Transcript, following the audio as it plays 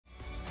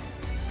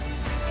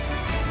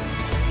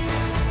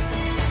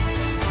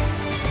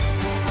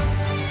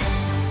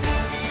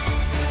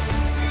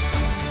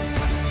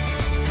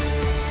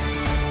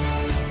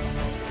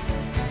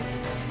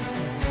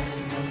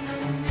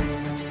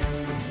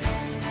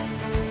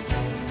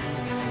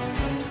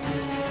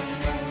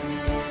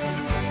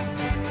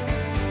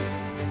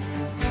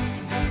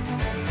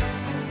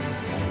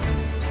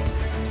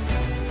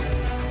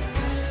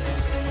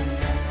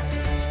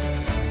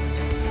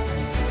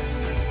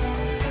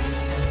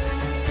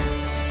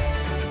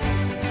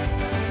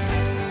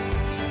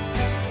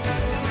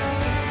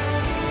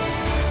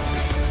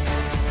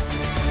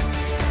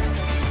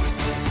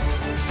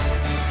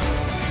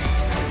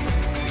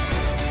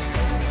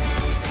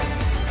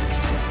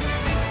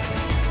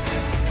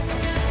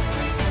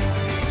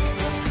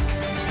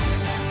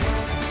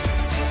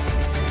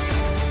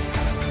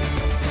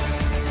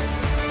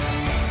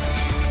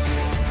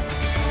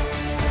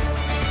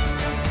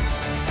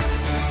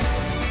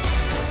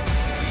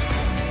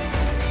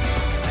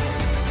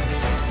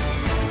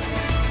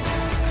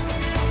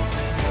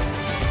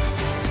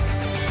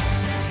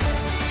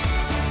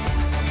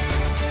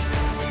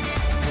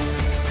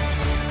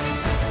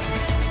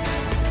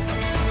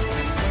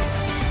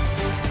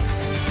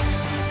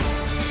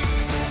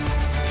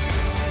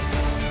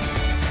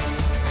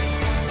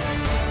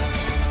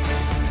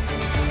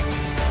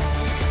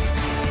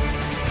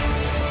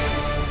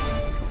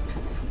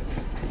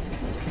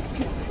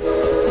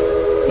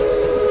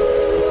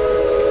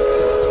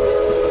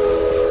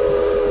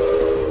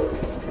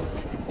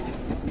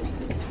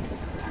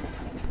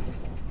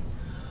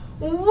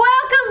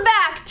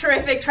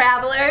terrific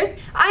travelers.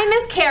 I'm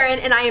Miss Karen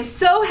and I am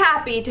so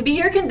happy to be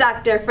your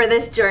conductor for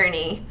this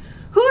journey.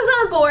 Who's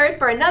on board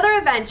for another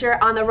adventure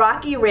on the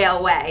Rocky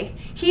Railway?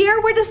 Here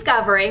we're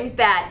discovering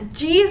that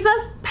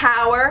Jesus'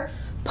 power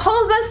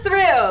pulls us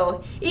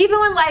through, even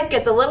when life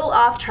gets a little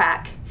off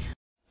track.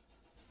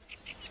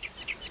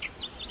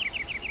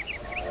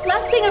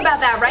 Let's think about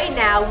that right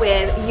now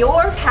with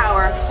Your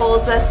Power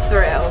Pulls Us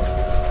Through.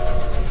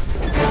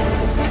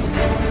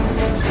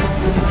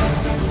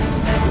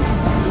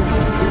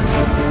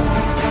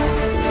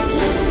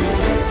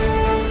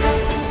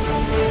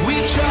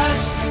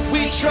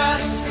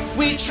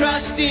 We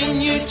trust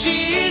in you,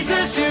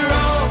 Jesus. You're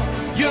all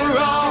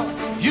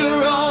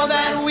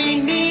that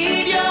we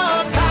need.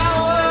 Your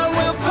power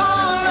will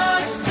pull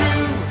us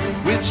through.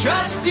 We're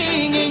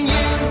trusting in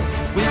you.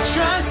 We're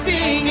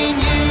trusting in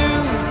you.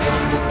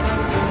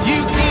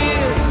 You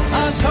give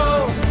us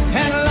hope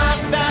and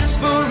life that's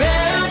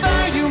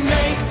forever. You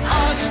make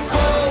us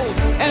bold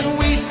and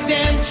we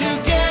stand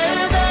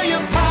together.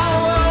 Your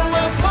power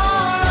will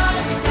pull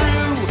us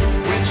through.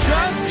 We're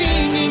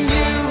trusting in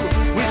you.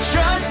 We're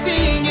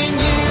trusting in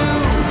you.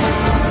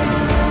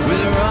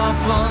 We're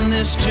off on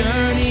this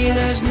journey,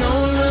 there's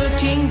no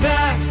looking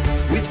back.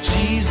 With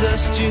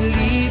Jesus to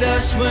lead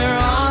us, we're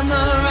on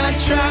the right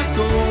track.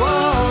 Oh,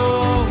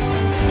 oh,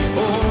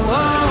 oh, oh.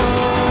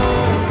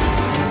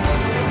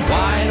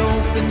 Wide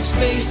open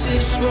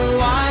spaces for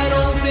wide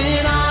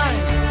open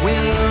eyes.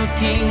 We're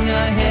looking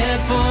ahead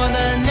for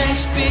the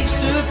next big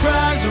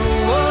surprise. Oh,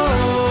 oh,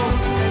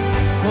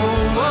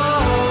 oh, oh.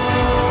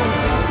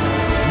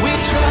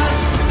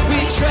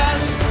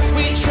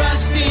 We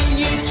trust in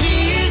you,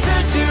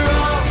 Jesus. You're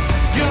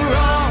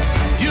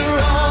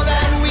all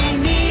that we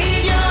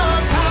need.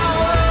 Your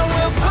power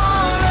will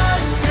pull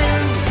us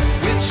through.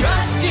 We're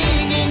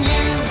trusting in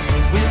you.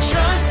 We're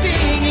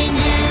trusting in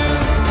you.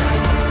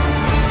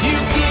 You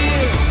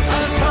give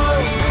us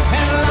hope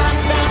and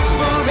life that's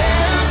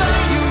forever.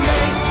 You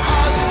make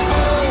us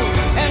whole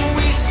and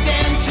we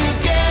stand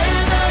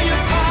together.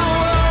 Your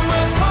power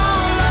will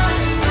pull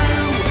us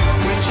through.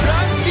 We're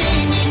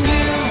trusting in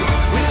you.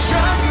 We're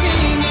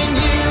trusting in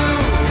you.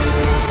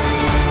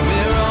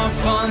 We're off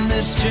on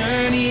this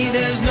journey,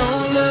 there's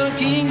no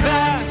looking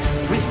back.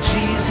 With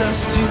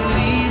Jesus to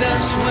lead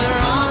us,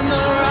 we're on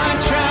the right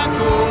track.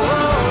 Oh,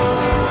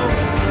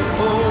 oh,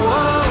 oh,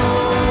 oh.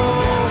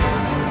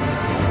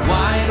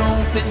 Wide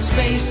open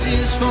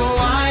spaces for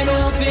wide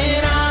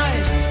open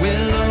eyes.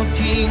 We're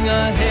looking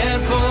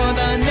ahead for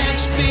the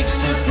next big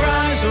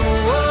surprise. Oh, oh,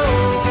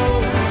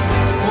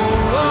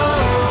 oh, oh.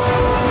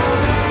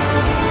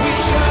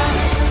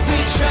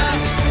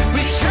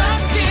 We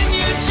trust in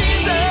you,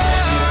 Jesus.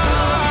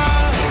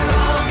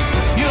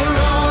 You're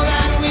all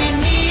that we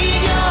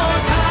need. Your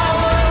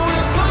power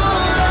will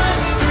pull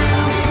us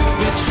through.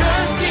 We're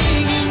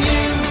trusting in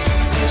you.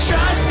 We're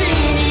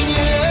trusting in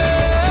you.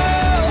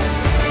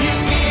 You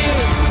give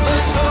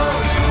us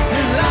hope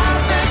and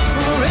life that's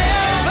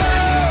forever.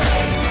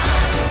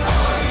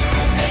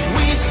 And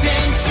we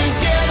stand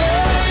together.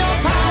 Your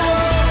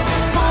power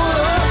will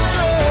pull us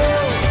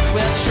through.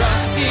 We're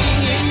trusting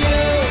in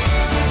you.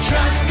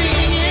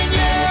 Trusting in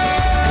you.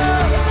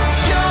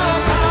 Your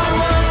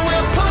power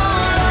will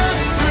pull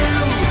us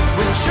through.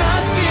 We're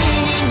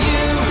trusting in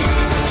you.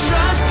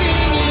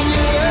 Trusting in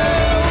you.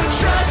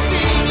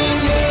 Trusting in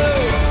you.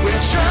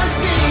 We're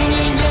trusting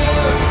in you.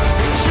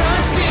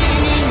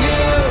 Trusting in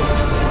you.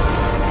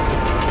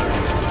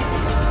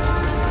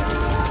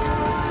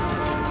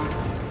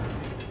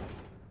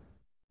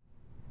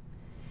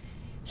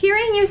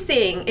 Hearing you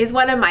sing is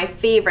one of my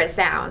favorite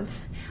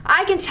sounds.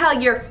 I can tell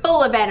you're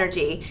full of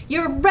energy.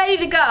 You're ready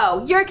to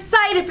go. You're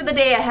excited for the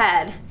day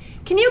ahead.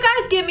 Can you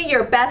guys give me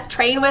your best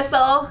train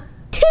whistle?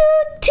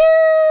 Toot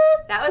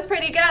toot! That was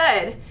pretty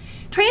good.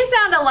 Trains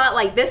sound a lot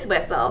like this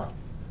whistle.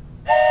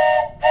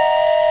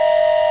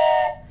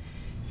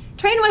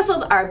 Train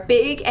whistles are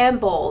big and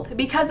bold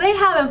because they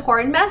have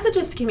important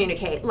messages to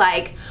communicate,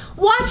 like,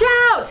 watch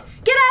out!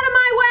 Get out of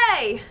my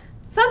way!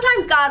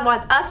 Sometimes God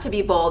wants us to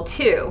be bold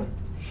too.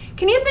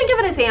 Can you think of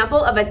an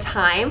example of a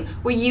time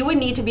where you would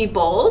need to be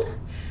bold?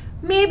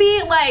 Maybe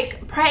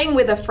like praying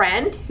with a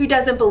friend who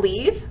doesn't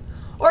believe,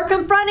 or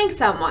confronting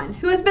someone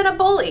who has been a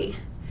bully.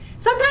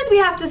 Sometimes we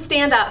have to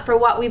stand up for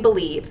what we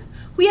believe.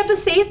 We have to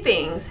say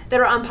things that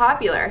are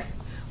unpopular.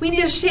 We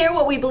need to share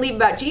what we believe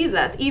about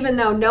Jesus, even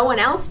though no one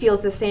else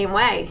feels the same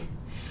way.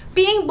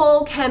 Being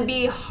bold can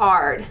be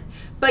hard,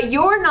 but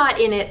you're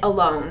not in it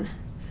alone.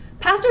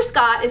 Pastor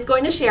Scott is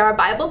going to share our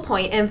Bible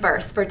point and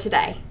verse for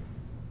today.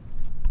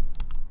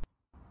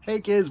 Hey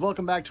kids,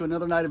 welcome back to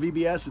another night of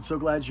VBS. It's so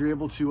glad you're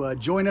able to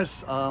join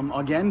us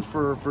again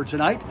for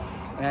tonight.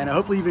 And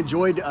hopefully you've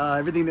enjoyed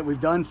everything that we've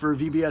done for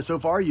VBS so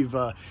far. You've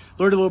learned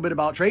a little bit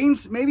about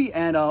trains maybe,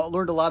 and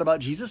learned a lot about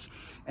Jesus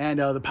and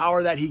the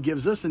power that he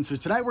gives us. And so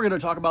tonight we're going to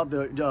talk about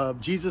the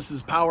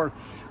Jesus's power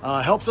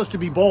helps us to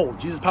be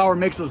bold. Jesus' power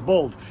makes us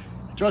bold.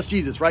 Trust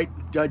Jesus, right?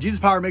 Jesus'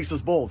 power makes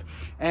us bold.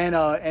 And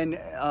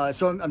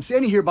so I'm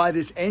standing here by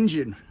this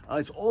engine.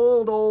 It's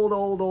old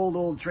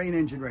train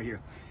engine right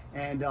here.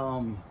 And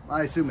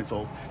I assume it's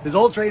old. This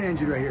old train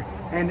engine right here.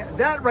 And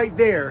that right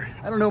there,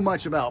 I don't know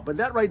much about, but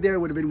that right there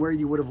would have been where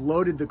you would have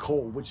loaded the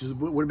coal, which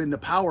would have been the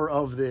power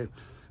of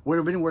would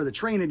have been where the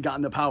train had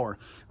gotten the power,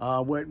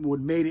 what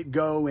would made it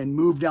go and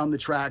move down the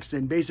tracks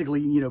and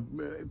basically,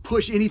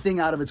 push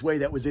anything out of its way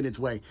that was in its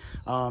way,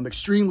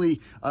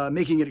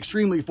 making it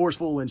extremely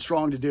forceful and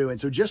strong to do. And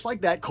so just like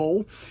that,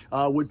 coal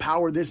would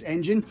power this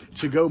engine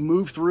to go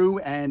move through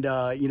and,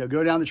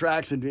 go down the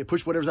tracks and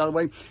push whatever's out of the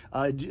way.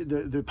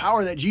 The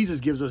power that Jesus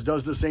gives us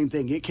does the same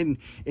thing. It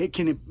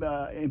can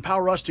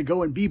empower us to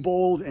go and be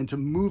bold and to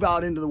move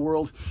out into the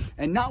world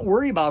and not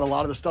worry about a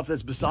lot of the stuff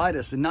that's beside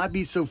us and not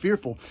be so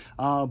fearful.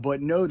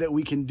 But know that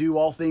we can do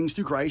all things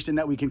through Christ and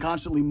that we can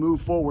constantly move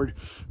forward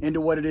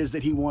into what it is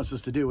that he wants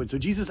us to do. And so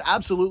Jesus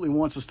absolutely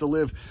wants us to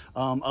live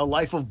a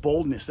life of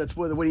boldness. That's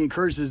what he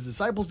encourages his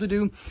disciples to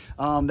do.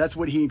 That's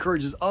what he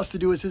encourages us to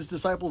do as his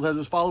disciples, as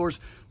his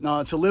followers,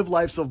 to live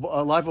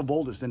a life of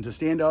boldness and to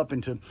stand up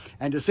and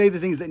to say the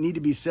things that need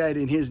to be said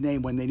in his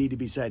name when they need to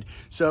be said.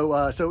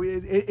 So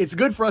it's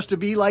good for us to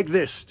be like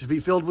this, to be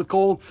filled with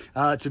coal,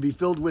 to be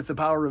filled with the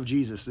power of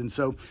Jesus. And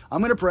so I'm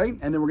going to pray,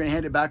 and then we're going to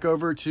hand it back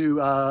over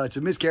to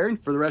Miss Karen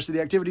for the rest of the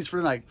activities for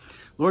tonight.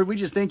 Lord, we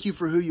just thank you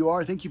for who you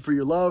are. Thank you for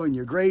your love and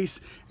your grace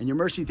and your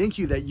mercy. Thank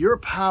you that your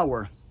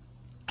power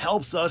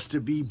helps us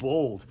to be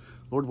bold.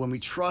 Lord, when we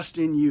trust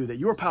in you, that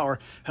your power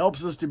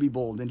helps us to be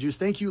bold. And just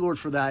thank you, Lord,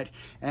 for that.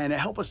 And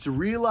help us to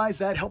realize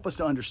that, help us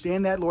to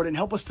understand that, Lord, and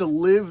help us to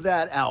live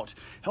that out.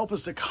 Help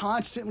us to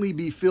constantly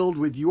be filled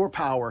with your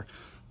power.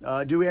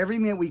 Do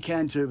everything that we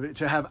can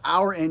to have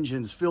our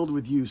engines filled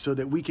with you so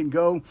that we can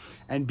go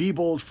and be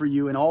bold for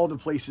you in all the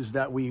places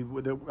that we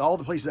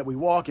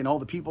walk and all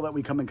the people that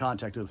we come in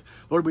contact with.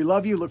 Lord, we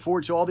love you. Look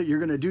forward to all that you're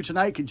going to do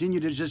tonight.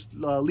 Continue to just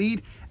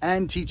lead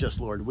and teach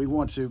us, Lord. We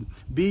want to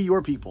be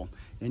your people.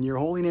 In your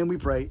holy name we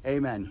pray.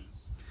 Amen.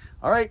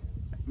 All right.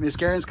 Miss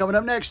Karen's coming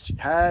up next.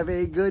 Have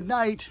a good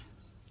night.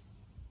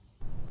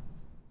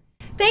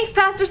 Thanks,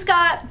 Pastor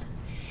Scott.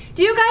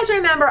 Do you guys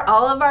remember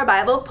all of our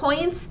Bible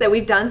points that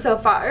we've done so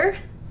far?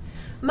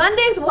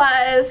 Monday's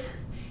was,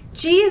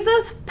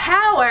 Jesus'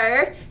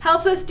 power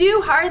helps us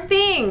do hard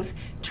things.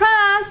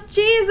 Trust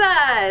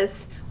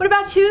Jesus. What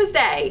about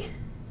Tuesday?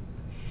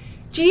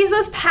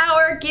 Jesus'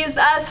 power gives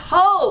us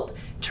hope.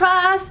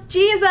 Trust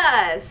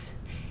Jesus.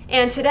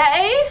 And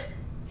today,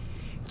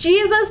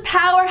 Jesus'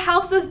 power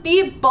helps us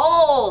be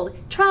bold.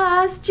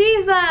 Trust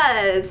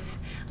Jesus.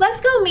 Let's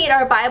go meet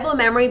our Bible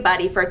memory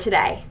buddy for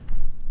today.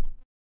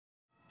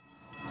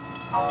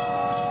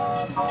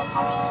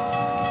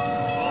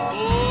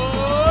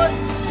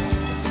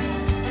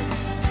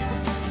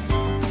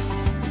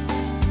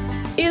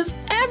 Is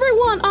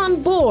everyone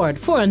on board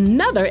for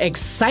another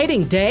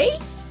exciting day?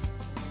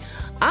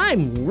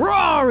 I'm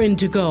roaring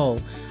to go.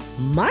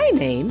 My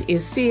name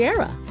is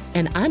Sierra,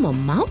 and I'm a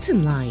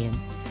mountain lion.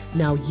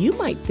 Now, you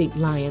might think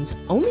lions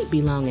only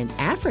belong in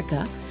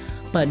Africa,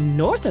 but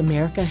North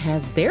America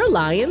has their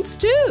lions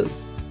too.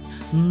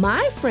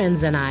 My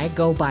friends and I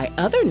go by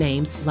other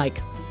names like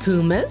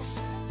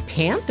pumas,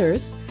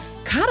 panthers,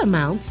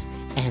 catamounts,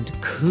 and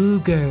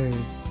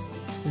cougars.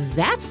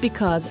 That's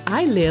because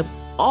I live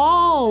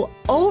all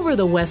over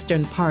the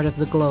western part of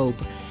the globe,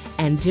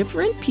 and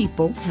different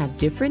people have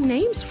different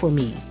names for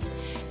me.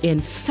 In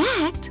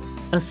fact,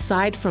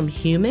 aside from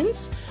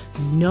humans,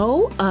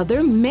 no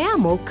other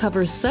mammal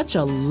covers such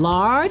a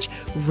large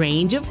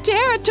range of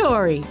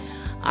territory.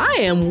 I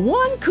am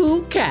one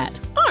cool cat,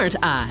 aren't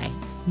I?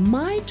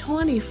 My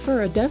tawny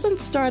fur doesn't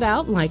start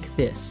out like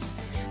this.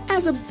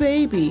 As a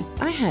baby,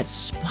 I had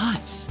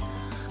spots.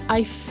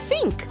 I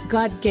think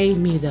God gave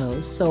me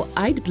those so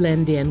I'd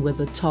blend in with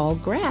the tall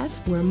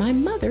grass where my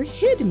mother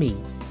hid me.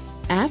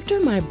 After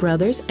my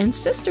brothers and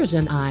sisters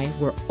and I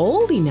were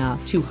old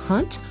enough to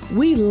hunt,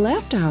 we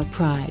left our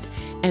pride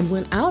and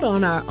went out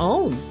on our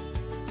own.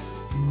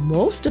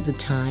 Most of the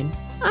time,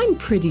 I'm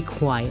pretty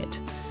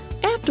quiet.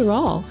 After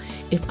all,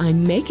 if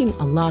I'm making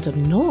a lot of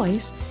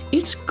noise,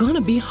 it's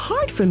gonna be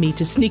hard for me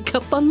to sneak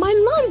up on my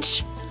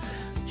lunch.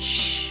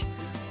 Shh.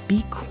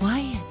 Be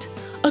quiet.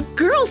 A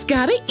girl's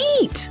gotta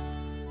eat.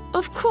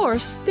 Of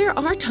course, there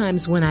are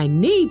times when I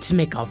need to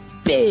make a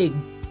big,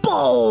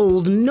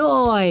 bold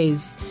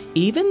noise.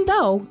 Even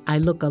though I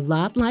look a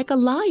lot like a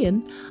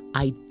lion,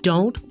 I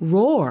don't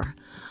roar.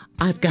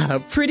 I've got a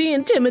pretty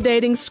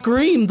intimidating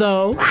scream,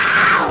 though.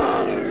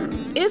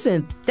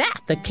 Isn't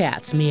that the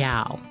cat's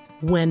meow?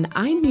 When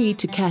I need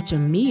to catch a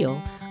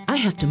meal, I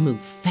have to move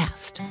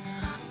fast.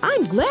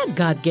 I'm glad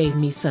God gave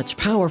me such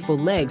powerful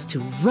legs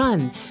to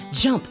run,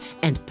 jump,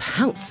 and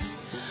pounce.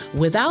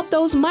 Without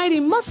those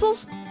mighty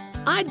muscles,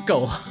 I'd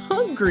go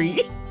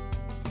hungry.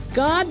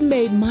 God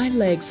made my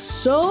legs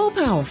so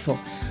powerful,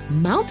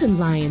 mountain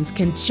lions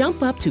can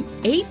jump up to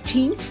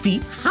 18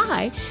 feet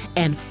high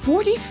and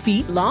 40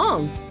 feet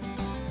long.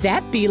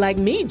 That'd be like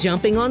me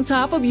jumping on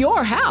top of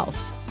your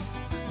house.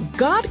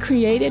 God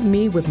created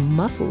me with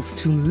muscles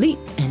to leap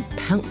and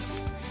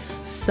pounce.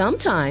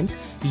 Sometimes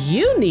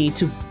you need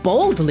to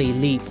boldly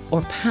leap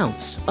or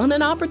pounce on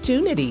an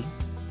opportunity.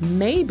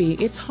 Maybe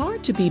it's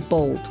hard to be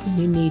bold when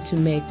you need to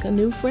make a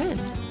new friend.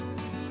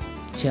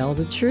 Tell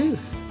the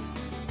truth.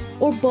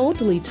 Or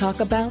boldly talk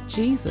about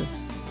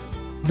Jesus.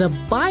 The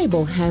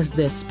Bible has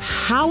this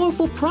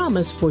powerful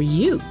promise for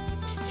you.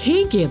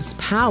 He gives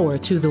power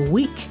to the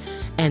weak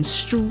and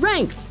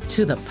strength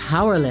to the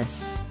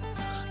powerless.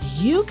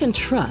 You can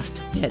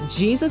trust that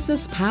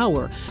Jesus'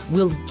 power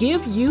will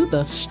give you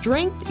the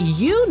strength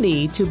you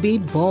need to be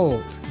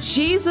bold.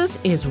 Jesus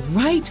is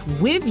right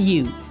with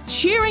you,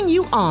 cheering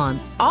you on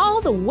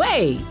all the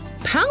way.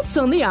 Pounce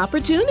on the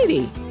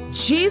opportunity.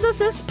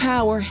 Jesus'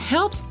 power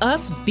helps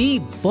us be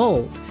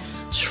bold.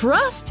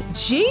 Trust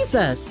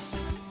Jesus.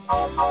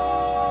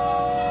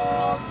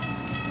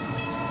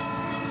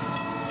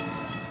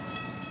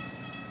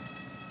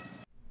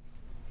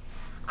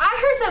 I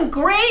heard some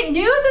great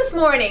news this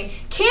morning.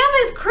 Cam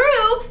and his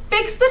crew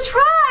fixed the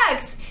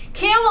tracks.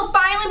 Cam will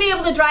finally be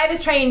able to drive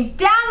his train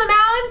down the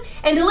mountain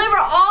and deliver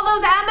all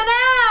those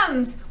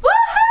M&Ms.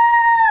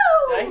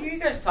 Woohoo! Did I hear you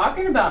guys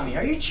talking about me?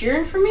 Are you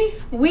cheering for me?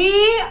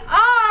 We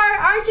are.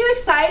 Aren't you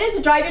excited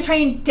to drive your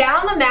train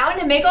down the mountain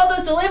and make all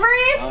those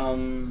deliveries?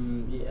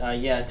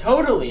 Yeah,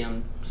 totally.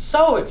 I'm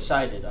so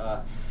excited.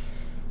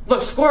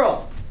 Look,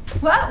 squirrel.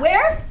 What?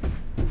 Where?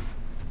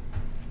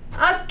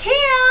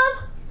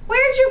 Cam,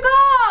 where'd you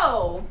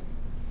go?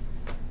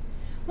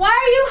 Why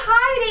are you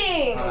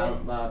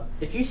hiding?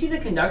 If you see the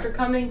conductor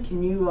coming,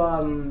 can you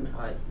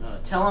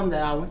tell him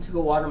that I went to go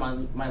water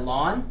my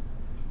lawn?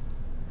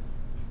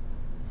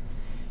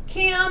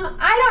 Cam,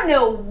 I don't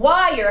know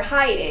why you're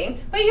hiding,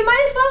 but you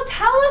might as well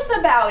tell us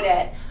about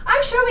it.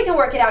 I'm sure we can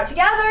work it out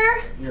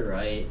together. You're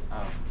right.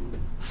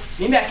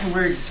 Maybe I can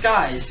wear a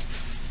disguise.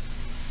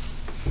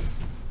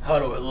 How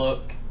do it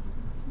look?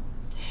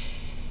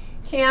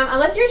 Cam,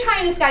 unless you're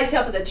trying to disguise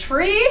yourself as a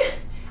tree,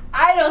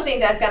 I don't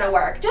think that's gonna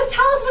work. Just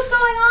tell us what's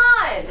going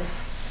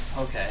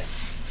on. Okay.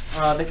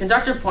 The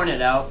conductor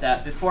pointed out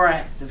that before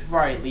I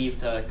leave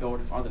to go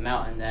on the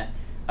mountain, that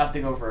I have to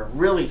go over a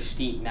really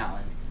steep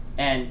mountain,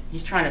 and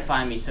he's trying to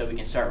find me so we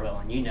can start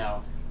rolling. You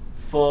know,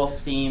 full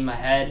steam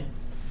ahead.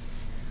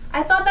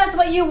 I thought that's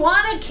what you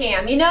wanted,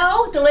 Cam. You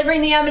know,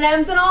 delivering the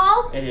M&Ms and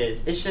all. It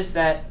is. It's just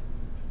that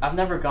I've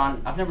never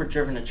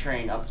driven a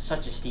train up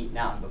such a steep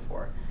mountain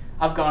before.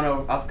 I've gone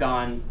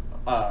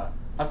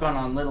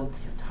on little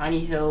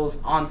tiny hills,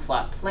 on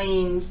flat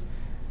plains,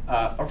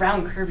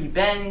 around curvy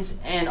bends,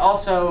 and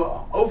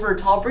also over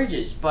tall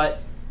bridges.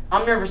 But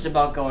I'm nervous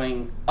about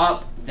going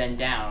up then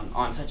down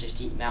on such a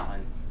steep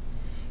mountain.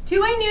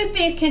 Doing new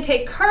things can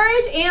take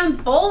courage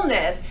and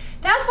boldness.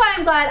 That's why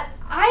I'm glad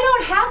I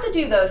don't have to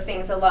do those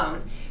things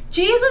alone.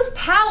 Jesus'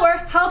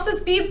 power helps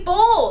us be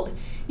bold.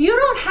 You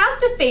don't have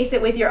to face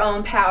it with your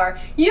own power.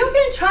 You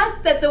can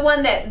trust that the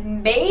one that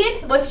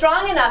was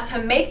strong enough to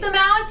make the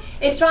mountain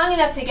is strong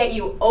enough to get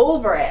you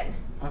over it.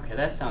 Okay,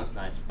 that sounds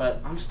nice, but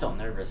I'm still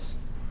nervous.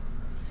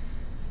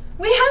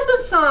 We have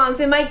some songs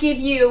that might give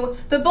you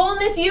the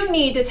boldness you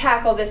need to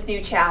tackle this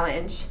new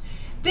challenge.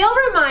 They'll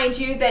remind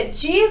you that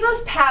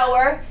Jesus'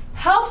 power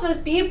helps us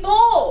be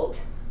bold.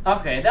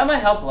 Okay, that might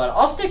help a lot.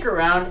 I'll stick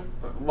around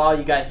while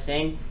you guys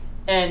sing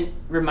and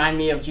remind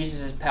me of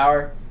Jesus'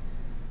 power.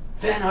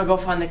 Then I'll go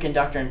find the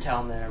conductor and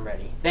tell him that I'm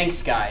ready.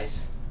 Thanks,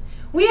 guys.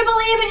 We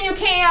believe in you,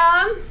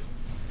 Cam.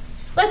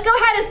 Let's go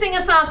ahead and sing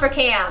a song for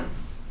Cam.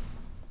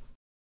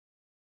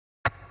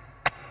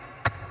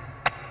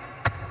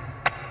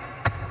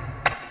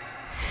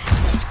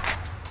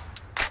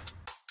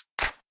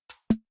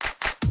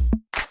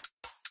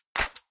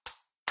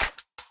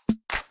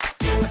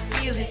 I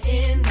feel it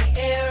in the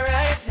air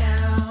right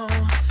now.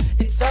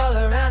 It's all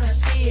around, I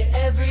see it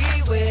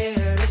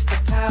everywhere. It's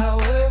the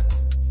power.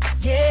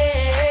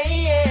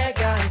 Yeah,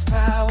 God's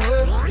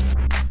power.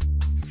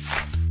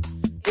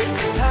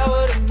 It's the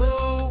power to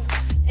move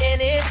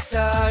any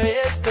star.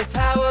 It's the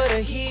power to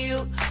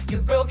heal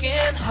your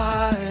broken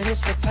heart.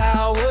 It's the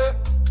power.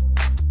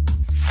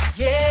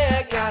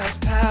 Yeah, God's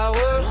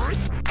power.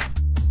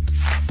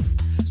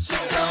 So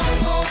don't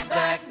hold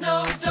back,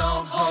 no,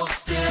 don't hold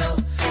still.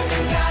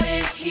 'Cause God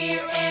is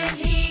here and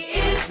He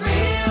is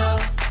real.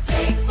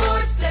 Take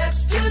 4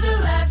 steps to the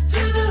left,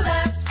 to the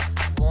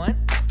left. 1,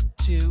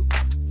 2,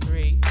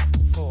 3,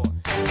 4.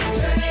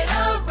 Turn it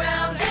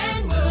around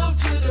and move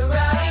to the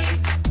right.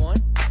 1,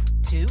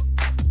 2,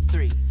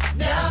 3.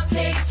 Now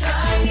take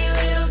tiny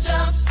little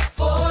jumps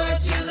forward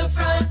to the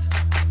front.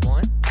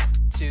 1,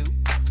 2,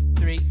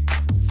 3,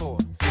 4.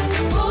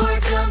 4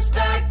 jumps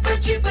back,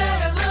 but you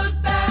better look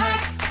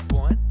back.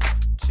 1,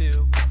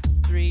 2,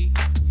 3,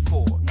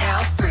 4. Now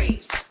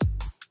freeze.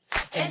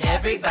 And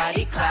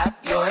everybody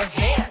clap your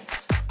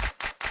hands.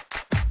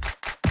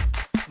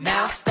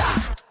 Now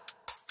stop.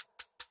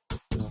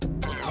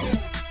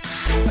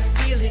 I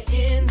feel it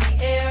in the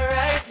air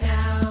right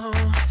now.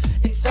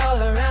 It's all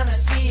around, I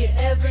see it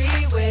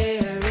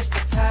everywhere. It's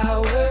the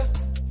power.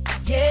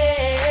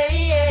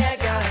 Yeah,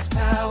 God's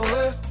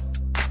power.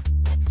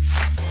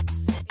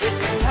 It's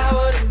the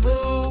power to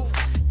move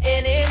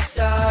any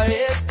star.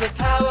 It's the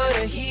power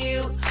to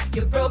heal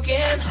your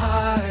broken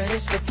heart.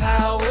 It's the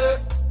power.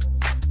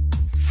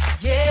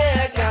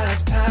 Yeah,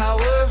 God's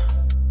power.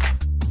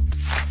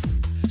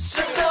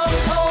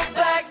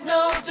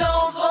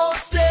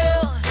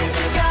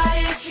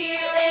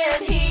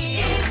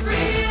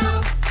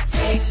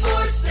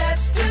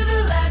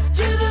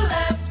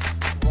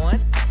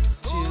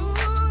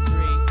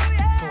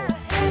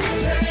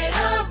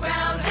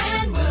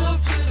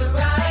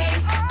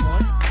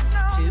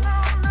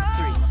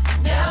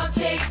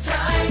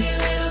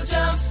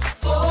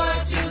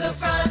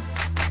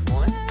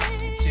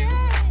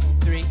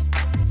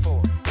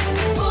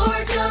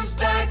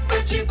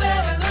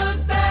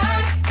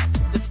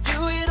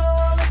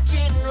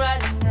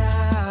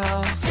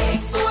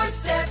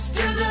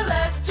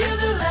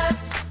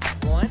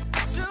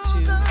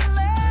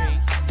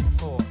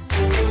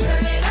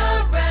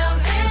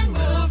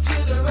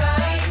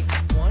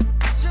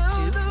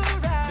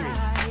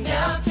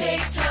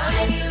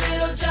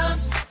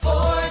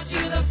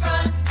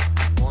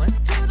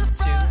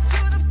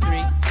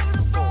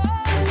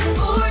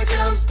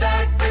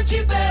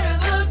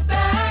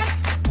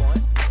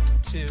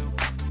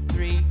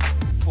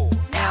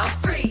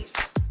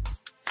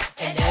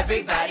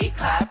 Everybody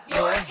clap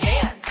your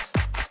hands.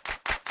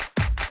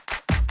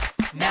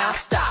 Now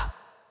stop.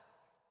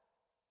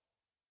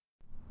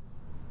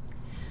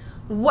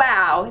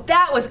 Wow,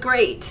 that was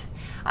great.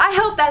 I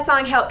hope that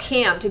song helped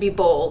Cam to be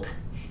bold.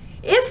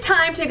 It's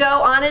time to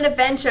go on an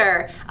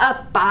adventure,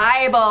 a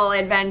Bible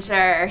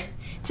adventure.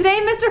 Today,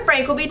 Mr.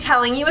 Frank will be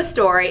telling you a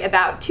story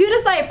about two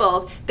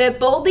disciples that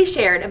boldly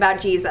shared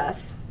about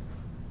Jesus.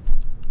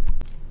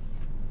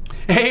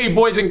 Hey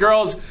boys and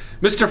girls,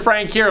 Mr.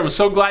 Frank here. I'm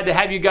so glad to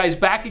have you guys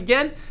back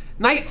again.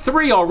 Night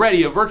 3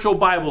 already of virtual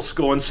Bible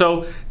school, and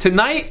so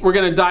tonight we're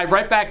going to dive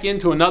right back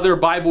into another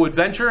Bible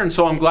adventure, and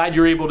so I'm glad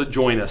you're able to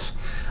join us.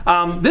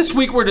 This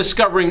week we're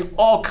discovering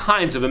all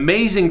kinds of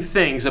amazing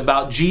things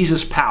about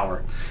Jesus'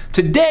 power.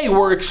 Today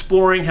we're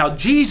exploring how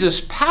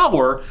Jesus'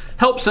 power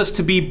helps us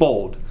to be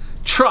bold.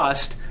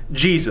 Trust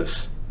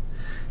Jesus.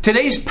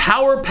 Today's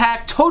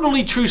power-packed,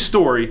 totally true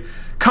story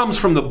comes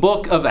from the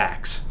book of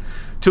Acts.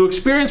 To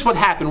experience what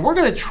happened, we're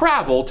going to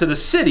travel to the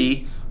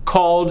city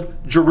called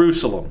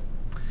Jerusalem.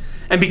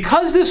 And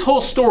because this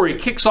whole story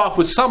kicks off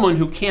with someone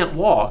who can't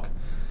walk,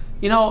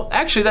 you know,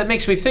 actually that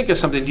makes me think of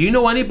something. Do you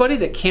know anybody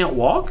that can't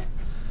walk?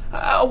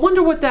 I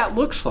wonder what that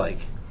looks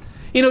like.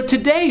 You know,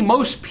 today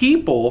most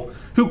people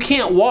who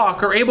can't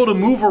walk are able to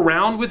move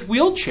around with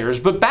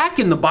wheelchairs, but back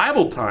in the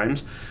Bible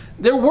times,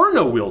 there were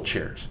no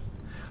wheelchairs.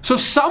 So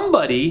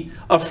somebody,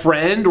 a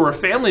friend or a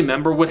family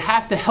member, would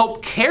have to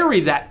help carry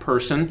that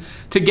person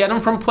to get them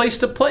from place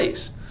to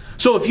place.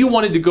 So if you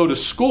wanted to go to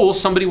school,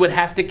 somebody would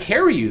have to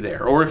carry you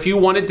there. Or if you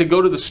wanted to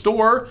go to the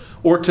store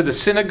or to the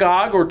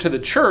synagogue or to the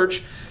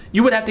church,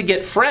 you would have to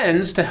get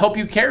friends to help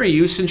you carry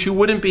you since you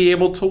wouldn't be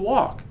able to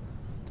walk.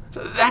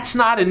 So that's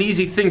not an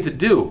easy thing to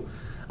do.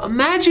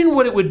 Imagine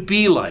what it would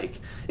be like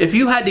if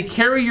you had to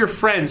carry your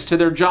friends to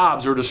their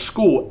jobs or to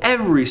school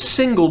every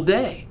single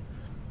day.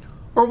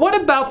 Or what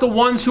about the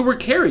ones who were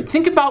carried?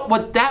 Think about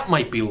what that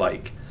might be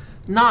like,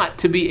 not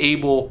to be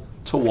able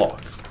to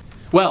walk.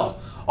 Well,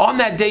 on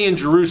that day in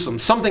Jerusalem,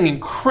 something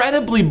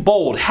incredibly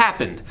bold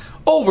happened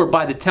over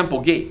by the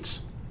temple gates.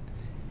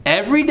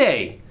 Every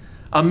day,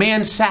 a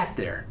man sat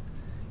there.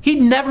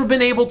 He'd never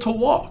been able to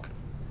walk.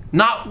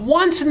 Not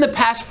once in the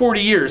past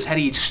 40 years had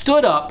he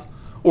stood up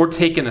or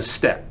taken a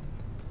step.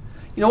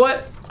 You know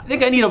what? I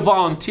think I need a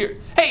volunteer.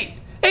 Hey,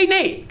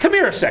 Nate, come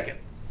here a second.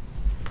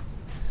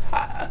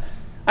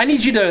 I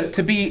need you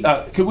to be,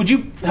 would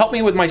you help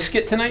me with my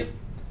skit tonight?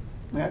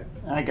 Yeah,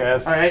 I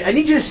guess. All right, I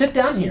need you to sit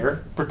down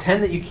here,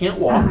 pretend that you can't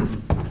walk.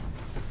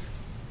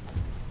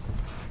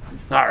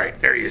 All right,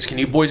 there he is. Can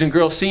you boys and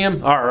girls see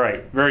him? All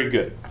right, very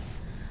good.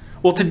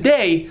 Well,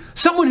 today,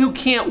 someone who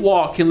can't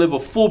walk can live a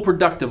full,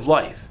 productive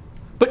life.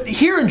 But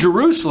here in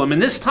Jerusalem, in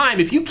this time,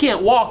 if you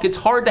can't walk, it's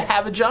hard to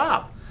have a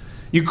job.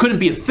 You couldn't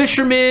be a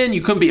fisherman,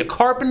 you couldn't be a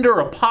carpenter,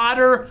 a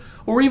potter,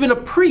 or even a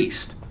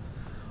priest.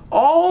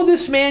 All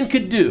this man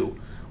could do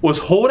was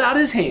hold out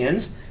his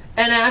hands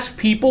and ask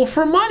people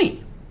for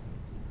money.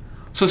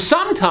 So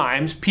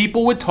sometimes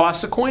people would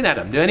toss a coin at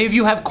him. Do any of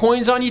you have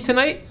coins on you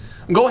tonight?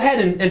 Go ahead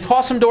and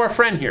toss them to our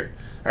friend here.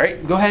 All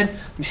right, go ahead.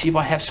 Let me see if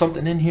I have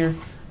something in here.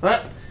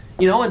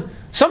 You know, and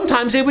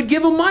sometimes they would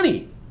give him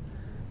money.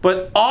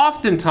 But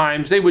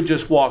oftentimes they would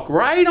just walk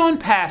right on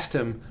past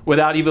him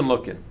without even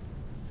looking.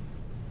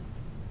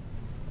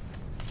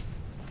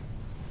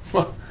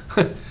 Well,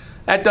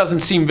 that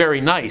doesn't seem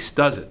very nice,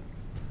 does it?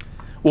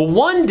 Well,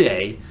 one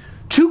day,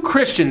 two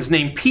Christians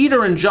named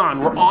Peter and John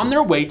were on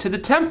their way to the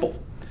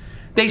temple.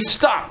 They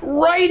stopped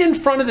right in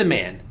front of the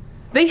man.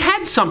 They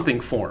had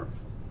something for him.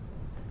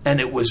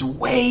 And it was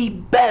way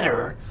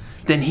better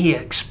than he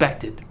had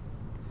expected.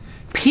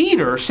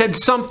 Peter said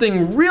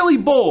something really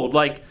bold,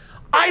 like,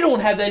 "I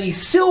don't have any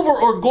silver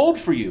or gold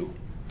for you.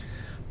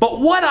 But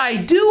what I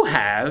do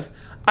have,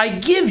 I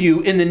give you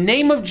in the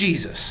name of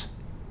Jesus."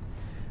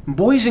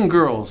 Boys and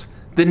girls,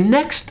 the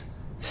next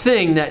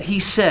thing that he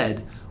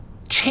said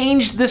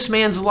changed this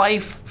man's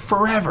life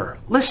forever.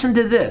 Listen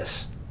to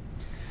this.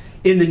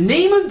 "In the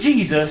name of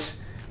Jesus,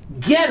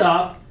 get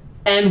up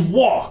and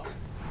walk."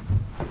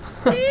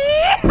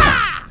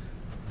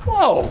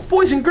 Whoa,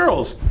 boys and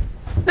girls.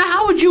 Now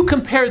how would you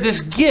compare this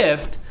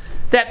gift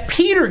that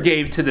Peter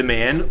gave to the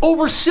man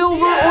over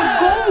silver or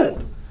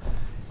gold?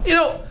 You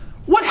know,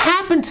 what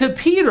happened to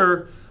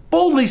Peter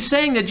boldly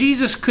saying that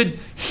Jesus could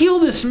heal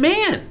this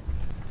man?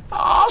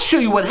 I'll show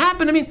you what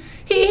happened. I mean,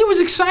 he was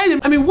excited.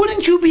 I mean,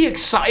 wouldn't you be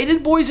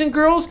excited, boys and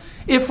girls,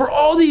 if for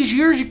all these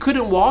years you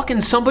couldn't walk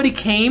and somebody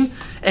came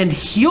and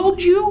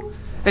healed you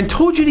and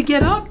told you to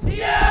get up?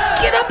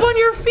 Yeah! Get up on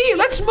your feet.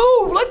 Let's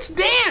move. Let's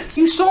dance.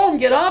 You saw him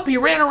get up. He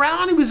ran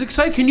around. He was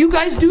excited. Can you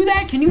guys do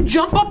that? Can you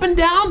jump up and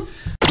down?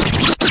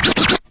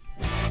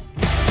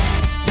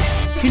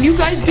 Can you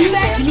guys do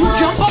that? Can you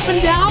jump up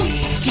and down?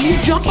 Can you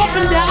jump up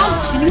and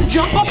down? Can you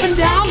jump up and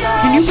down?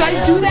 Can you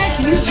guys do that?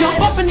 Can you jump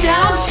up and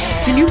down?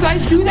 Can you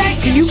guys do that?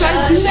 Can you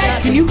guys do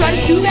that? Can you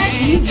guys do that?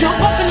 Can you jump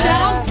up and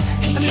down?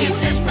 He keeps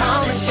his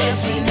promises,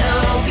 we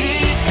know,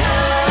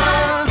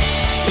 because,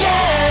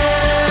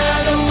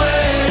 yeah, the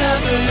word of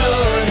the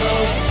Lord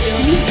holds true.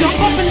 Can you jump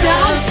up and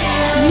down?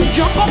 Can you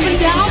jump up and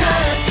down?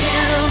 Trust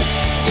him,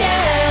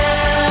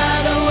 yeah.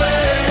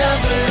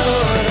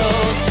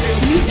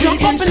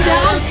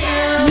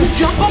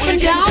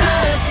 and down?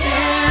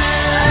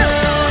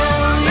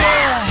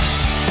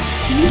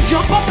 Can you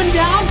jump up and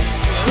down?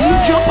 Can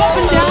you jump up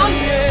and down?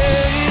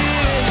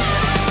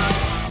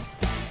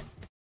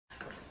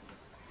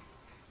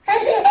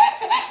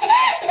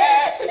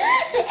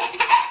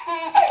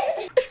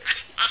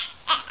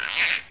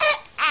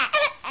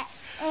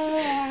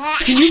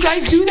 Can you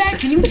guys do that?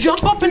 Can you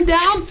jump up and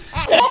down?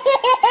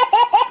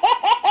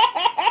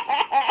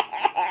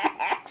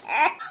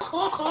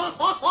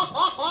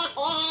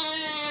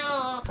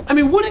 I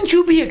mean, wouldn't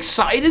you be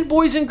excited,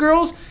 boys and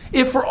girls,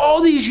 if for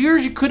all these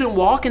years you couldn't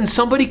walk and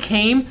somebody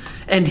came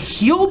and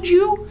healed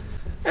you?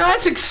 Now,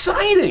 that's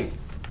exciting.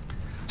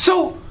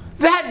 So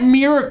that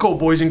miracle,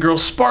 boys and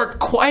girls, sparked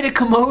quite a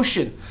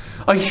commotion.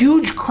 A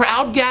huge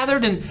crowd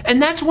gathered,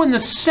 and that's when the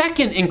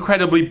second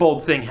incredibly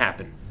bold thing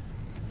happened.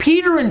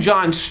 Peter and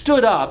John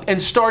stood up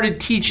and started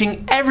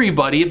teaching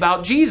everybody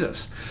about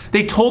Jesus.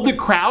 They told the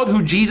crowd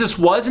who Jesus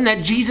was and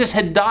that Jesus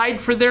had died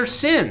for their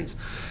sins.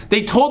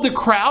 They told the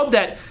crowd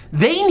that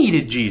they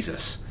needed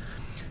Jesus.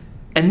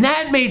 And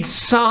that made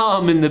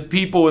some in the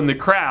people in the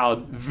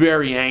crowd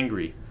very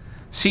angry.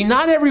 See,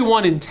 not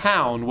everyone in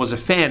town was a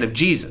fan of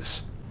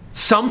Jesus.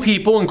 Some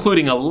people,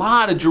 including a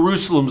lot of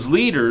Jerusalem's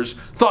leaders,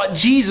 thought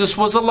Jesus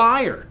was a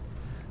liar.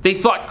 They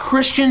thought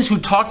Christians who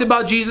talked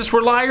about Jesus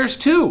were liars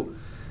too.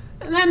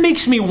 And that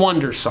makes me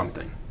wonder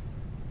something.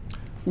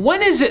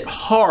 When is it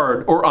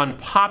hard or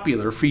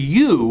unpopular for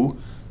you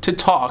to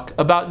talk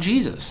about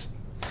Jesus?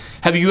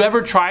 Have you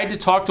ever tried to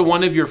talk to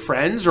one of your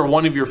friends or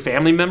one of your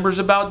family members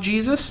about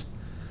Jesus?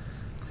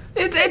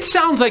 It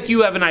sounds like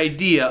you have an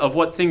idea of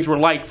what things were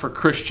like for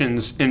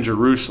Christians in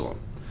Jerusalem.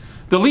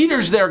 The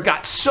leaders there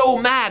got so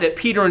mad at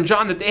Peter and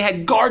John that they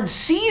had guards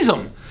seize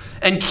them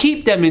and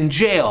keep them in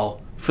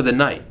jail for the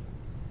night.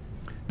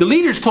 The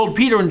leaders told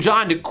Peter and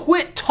John to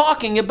quit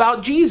talking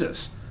about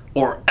Jesus,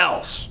 or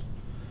else.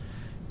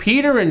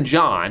 Peter and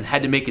John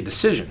had to make a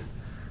decision.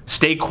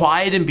 Stay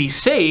quiet and be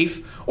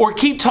safe, or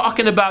keep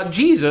talking about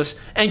Jesus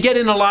and get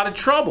in a lot of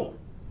trouble.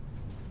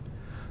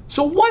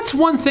 So what's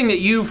one thing that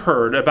you've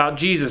heard about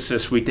Jesus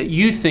this week that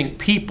you think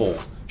people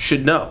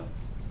should know?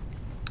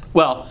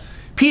 Well,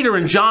 Peter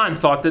and John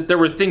thought that there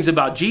were things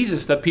about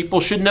Jesus that people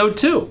should know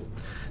too.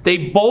 They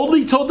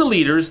boldly told the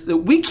leaders that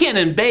we can't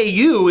obey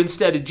you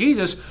instead of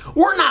Jesus.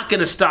 We're not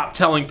going to stop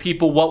telling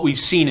people what we've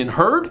seen and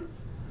heard.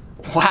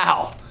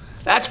 Wow,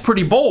 that's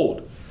pretty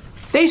bold.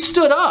 They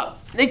stood up.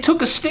 They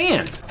took a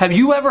stand. Have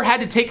you ever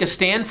had to take a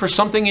stand for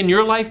something in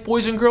your life,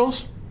 boys and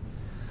girls?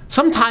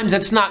 Sometimes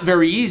it's not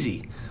very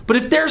easy. But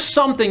if there's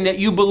something that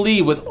you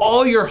believe with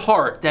all your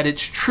heart that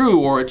it's true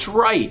or it's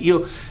right,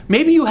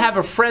 maybe you have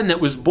a friend that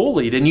was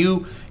bullied and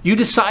you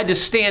decide to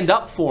stand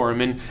up for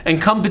him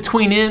and come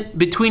between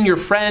your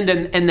friend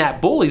and that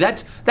bully.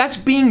 That's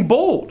being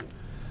bold.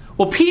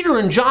 Well, Peter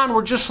and John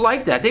were just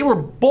like that. They were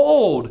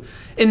bold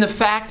in the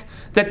fact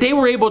that they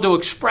were able to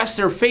express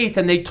their faith,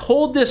 and they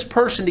told this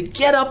person to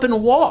get up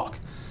and walk.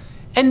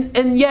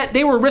 And yet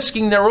they were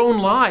risking their own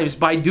lives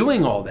by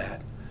doing all that.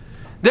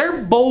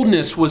 Their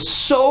boldness was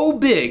so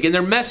big and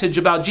their message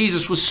about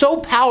Jesus was so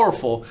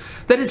powerful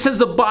that it says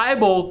the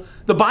Bible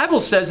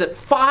says that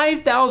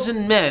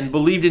 5,000 men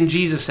believed in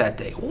Jesus that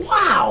day.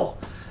 Wow!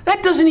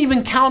 That doesn't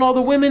even count all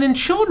the women and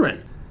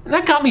children. And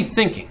that got me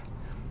thinking.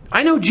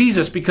 I know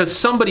Jesus because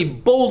somebody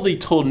boldly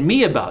told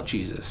me about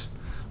Jesus.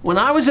 When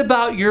I was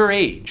about your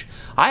age,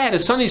 I had a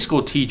Sunday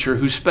school teacher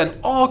who spent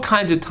all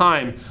kinds of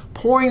time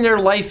pouring their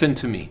life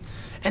into me.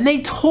 And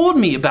they told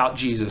me about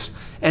Jesus.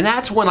 And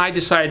that's when I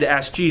decided to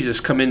ask Jesus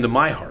come into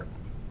my heart.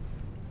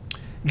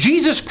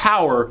 Jesus'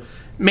 power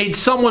made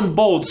someone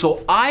bold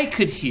so I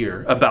could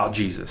hear about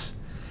Jesus.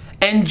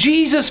 And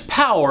Jesus'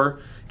 power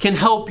can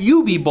help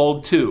you be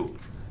bold too.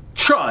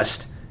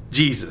 Trust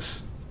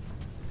Jesus.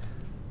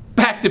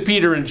 Back to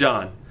Peter and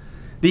John.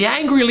 The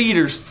angry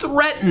leaders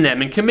threatened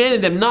them and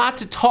commanded them not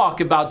to talk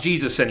about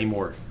Jesus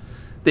anymore.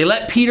 They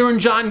let Peter and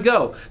John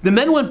go. The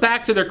men went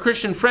back to their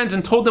Christian friends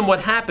and told them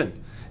what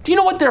happened. Do you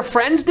know what their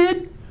friends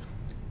did?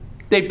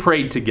 They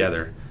prayed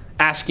together,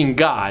 asking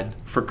God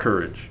for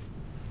courage.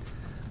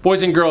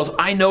 Boys and girls,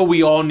 I know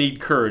we all need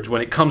courage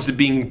when it comes to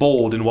being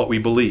bold in what we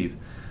believe.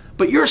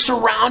 But you're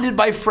surrounded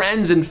by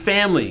friends and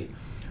family.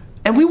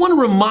 And we want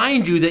to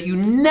remind you that you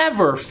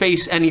never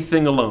face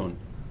anything alone.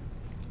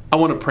 I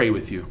want to pray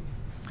with you.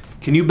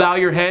 Can you bow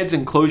your heads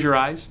and close your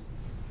eyes?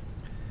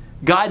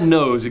 God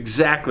knows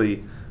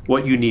exactly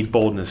what you need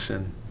boldness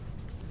in.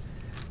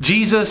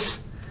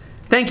 Jesus,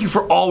 thank you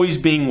for always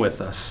being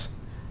with us.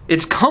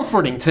 It's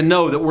comforting to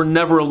know that we're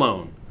never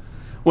alone.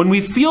 When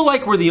we feel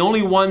like we're the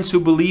only ones who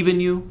believe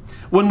in you,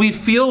 when we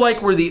feel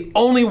like we're the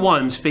only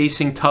ones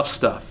facing tough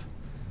stuff,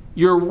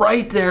 you're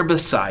right there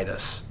beside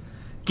us,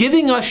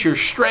 giving us your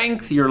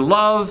strength, your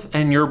love,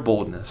 and your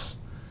boldness.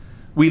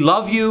 We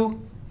love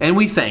you and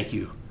we thank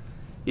you.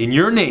 In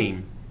your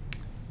name,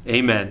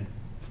 amen.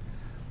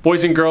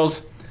 Boys and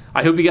girls,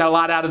 I hope you got a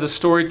lot out of the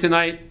story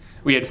tonight.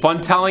 We had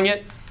fun telling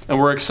it, and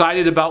we're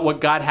excited about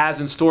what God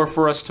has in store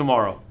for us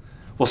tomorrow.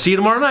 We'll see you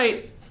tomorrow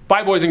night.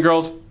 Bye, boys and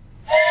girls.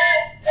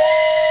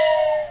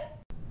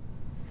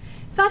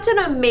 Such an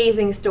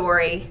amazing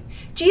story.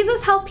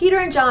 Jesus helped Peter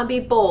and John be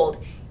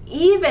bold,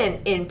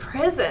 even in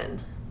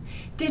prison.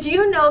 Did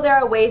you know there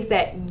are ways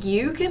that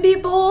you can be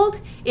bold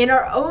in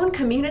our own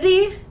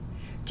community?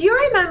 Do you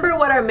remember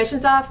what our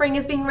missions offering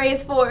is being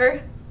raised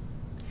for?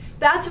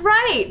 That's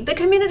right, the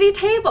community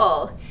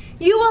table.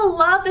 You will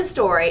love the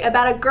story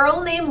about a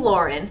girl named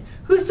Lauren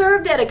who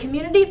served at a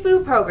community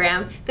food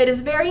program that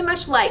is very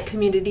much like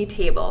Community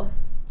Table.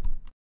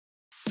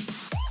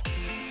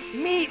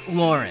 Meet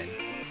Lauren.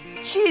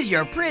 She's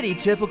your pretty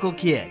typical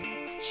kid.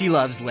 She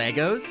loves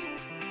Legos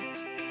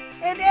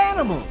and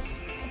animals.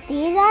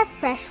 These are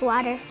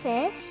freshwater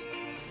fish.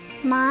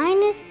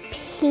 Mine is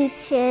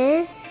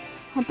Peaches.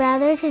 My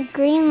brother's is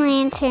Green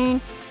Lantern.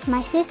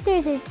 My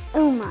sister's is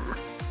Uma.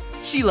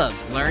 She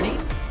loves learning.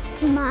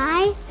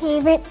 My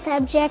favorite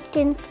subject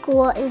in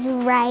school is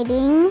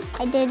writing.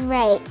 I did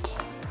write.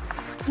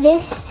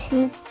 This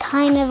is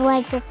kind of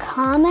like a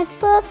comic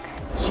book.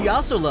 She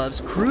also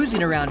loves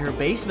cruising around her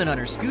basement on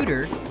her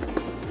scooter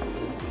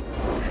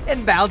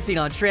and bouncing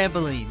on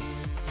trampolines.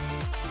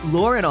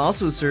 Lauren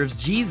also serves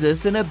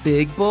Jesus in a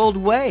big, bold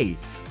way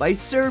by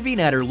serving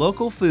at her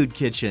local food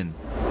kitchen.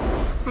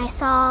 I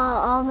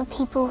saw all the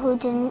people who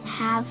didn't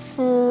have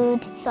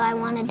food, so I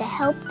wanted to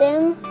help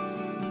them.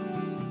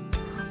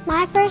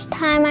 My first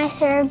time I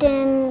served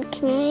in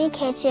community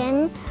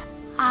kitchen,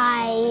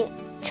 I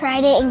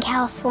tried it in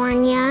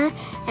California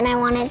and I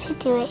wanted to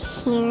do it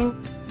here.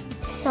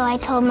 So I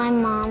told my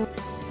mom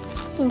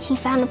and she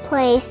found a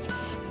place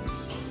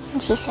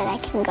and she said I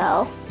can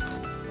go.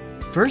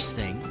 First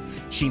thing,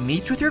 she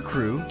meets with her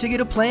crew to get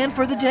a plan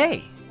for the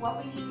day.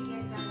 What we need to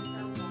get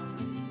done so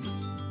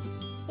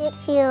far. It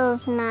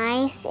feels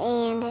nice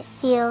and it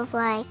feels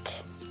like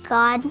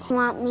God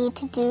wants me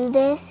to do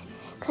this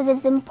because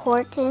it's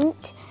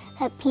important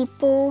that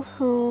people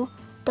who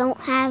don't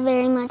have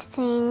very much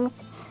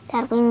things,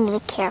 that we need to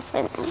care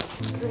for them.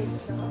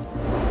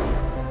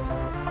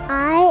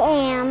 I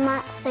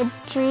am the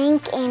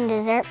drink and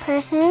dessert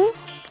person.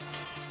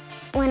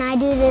 When I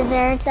do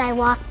desserts, I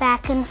walk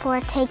back and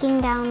forth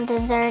taking down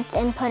desserts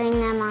and putting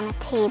them on a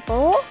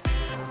table.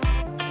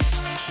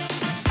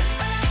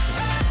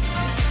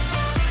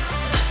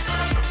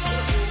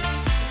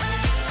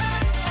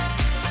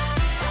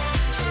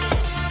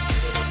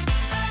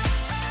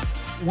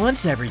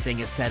 Once everything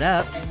is set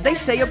up, they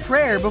say a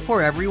prayer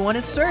before everyone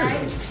is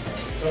served.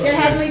 Dear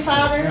Heavenly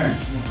Father,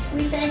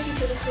 we thank you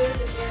for the food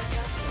that you have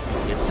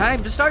done. It's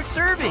time to start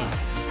serving.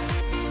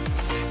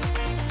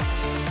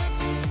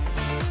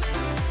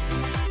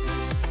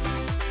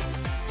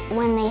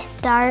 When they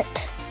start,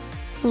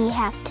 we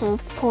have to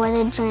pour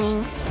the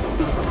drinks.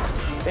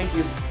 Thank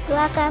you. You're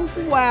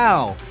welcome.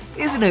 Wow!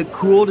 Isn't it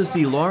cool to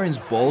see Lauren's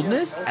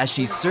boldness as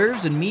she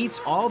serves and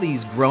meets all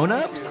these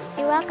grown-ups?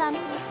 You're welcome.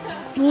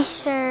 We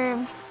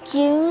serve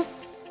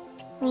juice,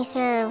 we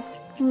serve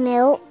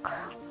milk,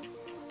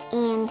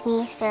 and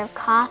we serve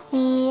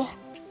coffee,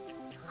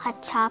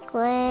 hot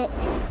chocolate.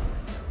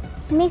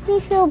 It makes me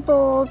feel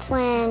bold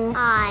when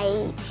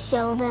I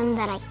show them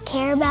that I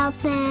care about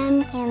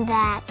them and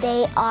that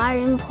they are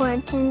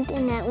important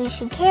and that we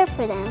should care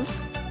for them.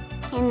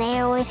 And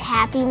they're always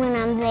happy when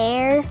I'm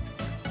there.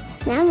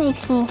 That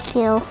makes me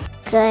feel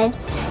good.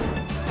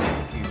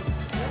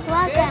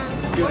 Welcome.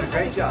 You're doing a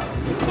great job.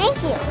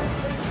 Thank you.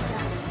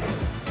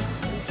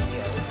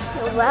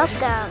 You're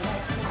welcome.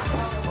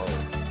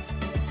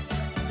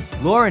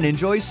 Lauren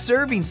enjoys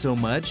serving so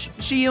much,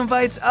 she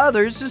invites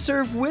others to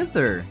serve with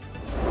her.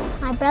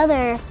 My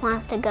brother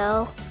wants to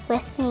go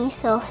with me,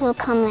 so he'll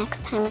come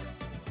next time.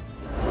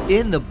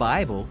 In the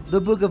Bible,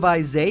 the book of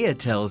Isaiah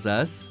tells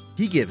us,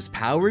 He gives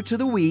power to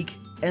the weak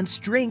and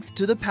strength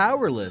to the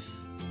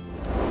powerless.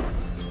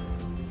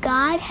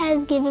 God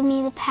has given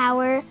me the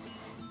power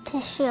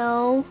to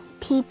show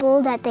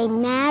people that they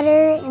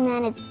matter and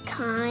that it's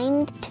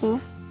kind to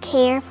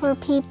care for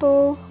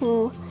people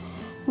who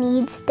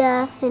need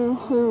stuff and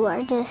who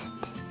are just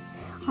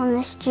on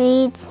the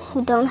streets,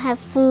 who don't have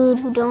food,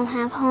 who don't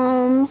have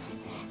homes.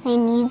 They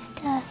need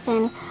stuff,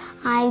 and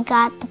I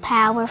got the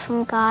power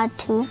from God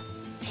to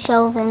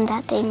show them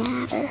that they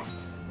matter.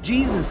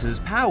 Jesus'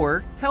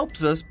 power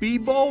helps us be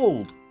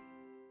bold.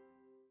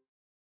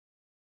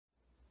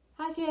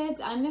 Hi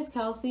kids, I'm Miss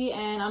Kelsey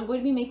and I'm going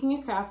to be making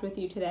a craft with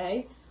you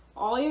today.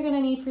 All you're going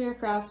to need for your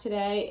craft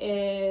today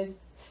is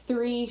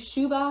 3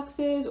 shoe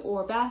boxes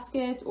or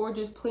baskets or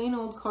just plain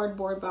old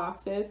cardboard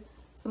boxes,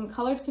 some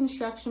colored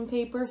construction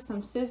paper,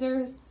 some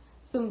scissors,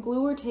 some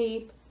glue or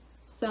tape,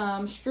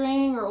 some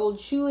string or old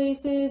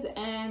shoelaces,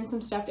 and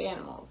some stuffed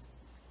animals.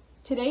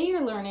 Today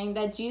you're learning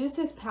that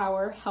Jesus'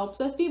 power helps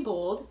us be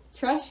bold,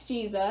 trust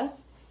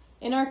Jesus.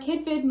 In our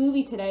KidVid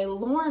movie today,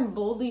 Lauren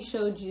boldly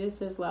showed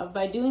Jesus' love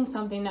by doing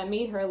something that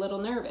made her a little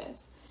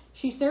nervous.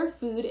 She served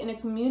food in a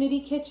community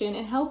kitchen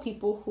and helped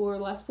people who were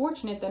less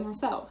fortunate than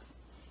herself.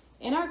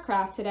 In our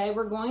craft today,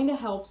 we're going to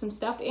help some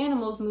stuffed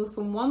animals move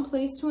from one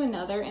place to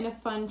another in a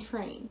fun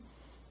train.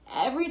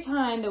 Every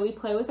time that we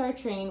play with our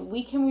train,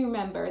 we can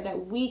remember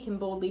that we can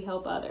boldly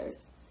help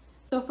others.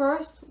 So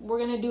first, we're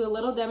going to do a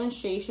little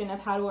demonstration of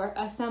how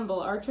to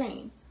assemble our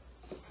train.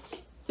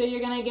 So So you're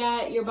gonna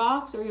get your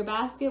box or your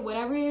basket,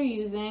 whatever you're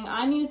using.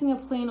 I'm using a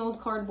plain old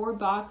cardboard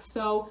box,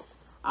 so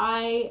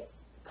I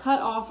cut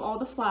off all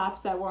the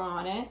flaps that were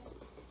on it.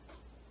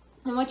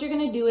 And what you're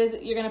gonna do is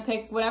you're gonna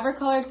pick whatever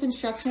colored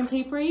construction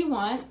paper you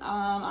want.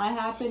 I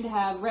happen to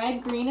have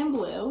red, green, and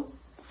blue.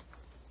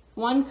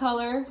 One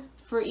color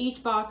for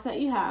each box that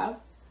you have.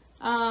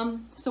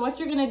 So what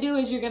you're gonna do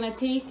is you're gonna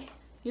take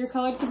your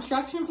colored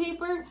construction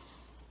paper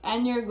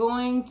and you're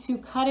going to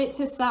cut it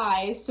to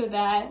size so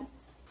that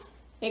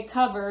it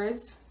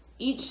covers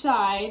each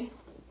side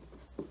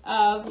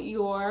of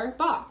your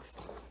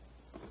box.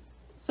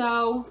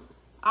 So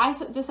I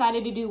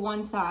decided to do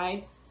one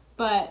side,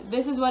 but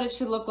this is what it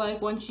should look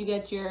like once you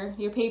get your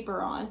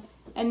paper on.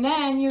 And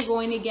then you're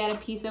going to get a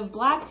piece of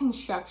black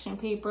construction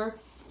paper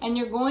and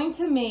you're going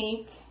to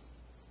make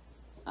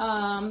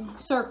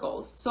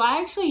circles. So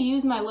I actually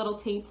used my little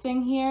tape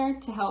thing here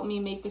to help me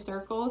make the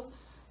circles,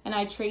 and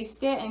I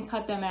traced it and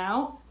cut them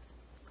out.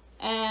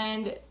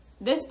 And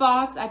this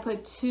box, I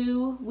put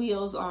 2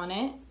 wheels on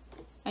it,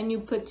 and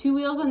you put 2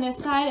 wheels on this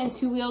side and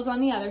 2 wheels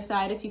on the other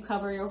side if you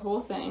cover your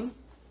whole thing.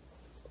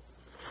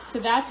 So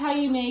that's how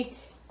you make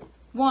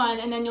one,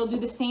 and then you'll do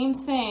the same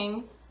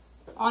thing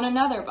on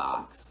another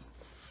box.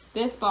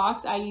 This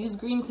box, I used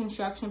green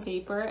construction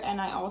paper,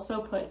 and I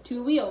also put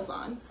 2 wheels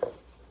on.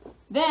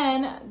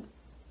 Then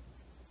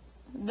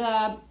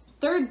the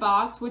third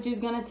box, which is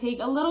going to take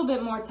a little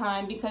bit more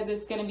time because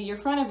it's going to be your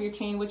front of your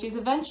chain, which is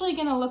eventually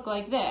going to look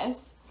like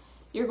this.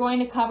 You're going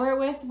to cover it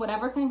with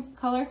whatever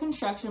color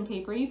construction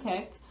paper you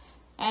picked,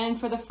 and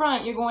for the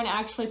front you're going to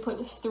actually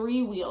put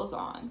 3 wheels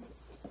on.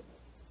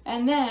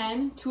 And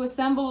then to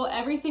assemble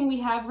everything we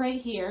have right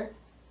here,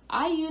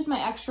 I used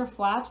my extra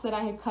flaps that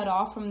I had cut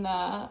off from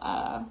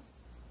the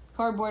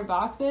cardboard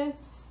boxes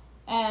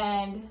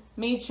and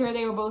made sure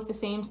they were both the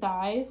same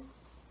size.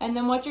 And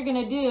then what you're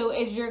going to do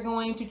is you're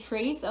going to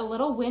trace a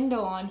little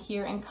window on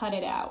here and cut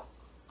it out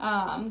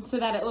so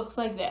that it looks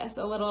like this,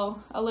 a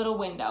little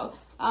window.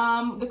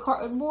 The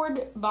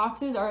cardboard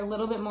boxes are a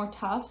little bit more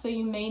tough, so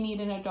you may need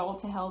an adult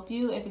to help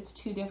you if it's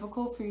too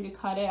difficult for you to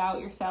cut it out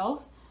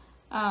yourself.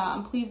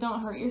 Please don't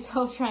hurt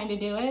yourself trying to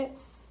do it.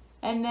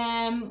 And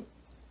then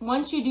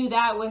once you do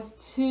that with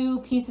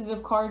 2 pieces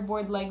of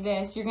cardboard like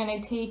this, you're going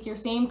to take your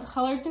same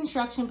colored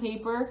construction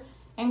paper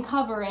and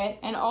cover it,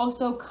 and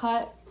also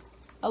cut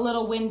a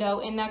little window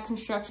in that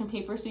construction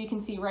paper so you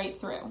can see right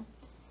through.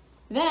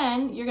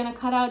 Then you're going to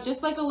cut out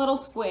just like a little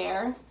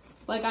square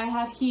like I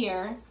have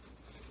here,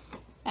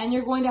 and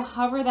you're going to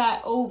hover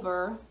that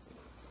over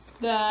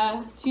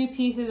the 2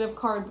 pieces of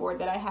cardboard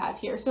that I have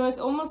here. So it's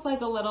almost like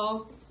a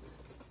little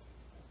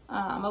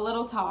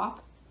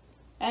top.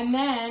 And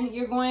then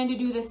you're going to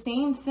do the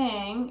same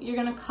thing. You're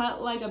going to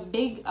cut like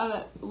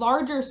a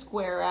larger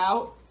square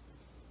out,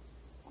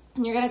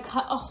 and you're going to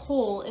cut a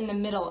hole in the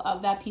middle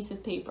of that piece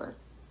of paper.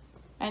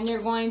 And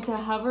you're going to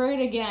hover it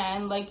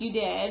again like you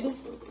did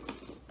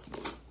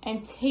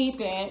and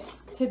tape it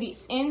to the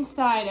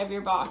inside of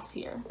your box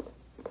here.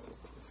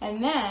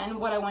 And then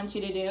what I want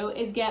you to do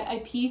is get a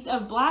piece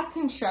of black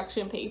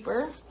construction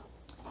paper,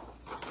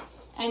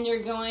 and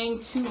you're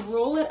going to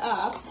roll it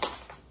up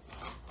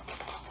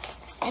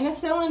in a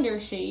cylinder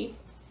shape.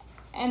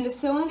 And the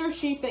cylinder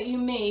shape that you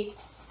make,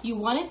 you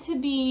want it to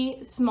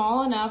be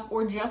small enough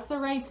or just the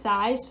right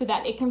size so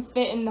that it can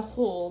fit in the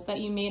hole that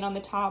you made on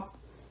the top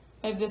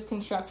of this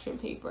construction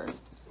paper.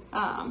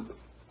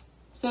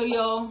 So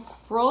you'll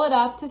roll it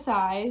up to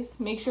size,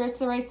 make sure it's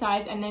the right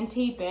size, and then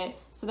tape it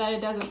so that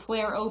it doesn't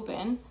flare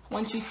open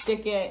once you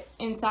stick it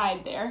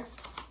inside there.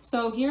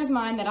 So here's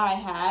mine that I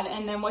had,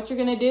 and then what you're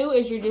gonna do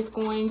is you're just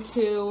going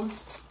to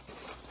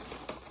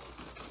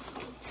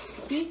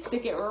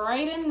stick it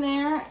right in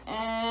there,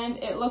 and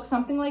it looks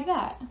something like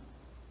that.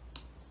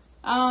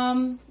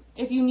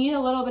 If you need a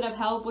little bit of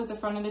help with the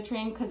front of the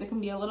train because it can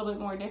be a little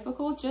bit more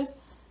difficult, just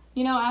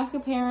ask a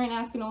parent,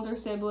 ask an older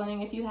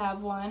sibling if you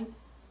have one.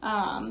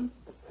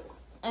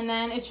 And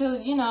then it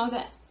should,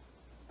 the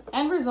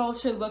end result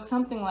should look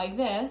something like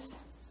this.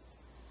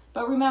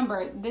 But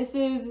remember, this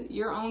is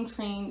your own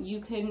train.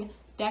 You can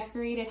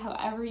decorate it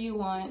however you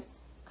want,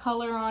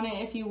 color on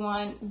it if you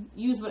want,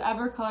 use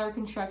whatever color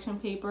construction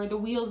paper. The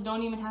wheels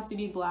don't even have to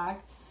be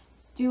black.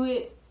 Do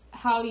it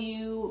how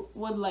you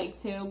would like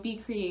to, be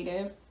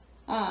creative.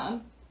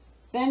 Then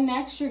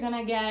next you're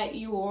gonna get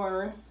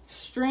your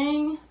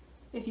string.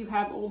 If you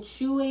have old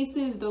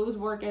shoelaces, those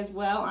work as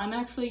well. I'm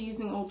actually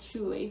using old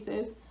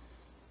shoelaces.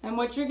 And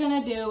what you're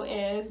gonna do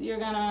is you're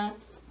gonna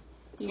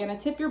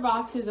tip your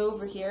boxes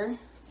over here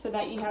so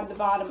that you have the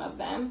bottom of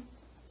them,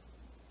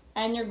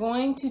 and you're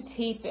going to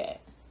tape it.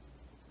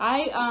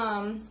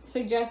 I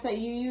suggest that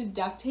you use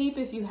duct tape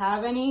if you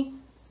have any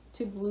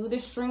to glue the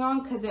string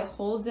on, because it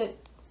holds it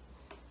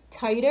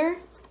tighter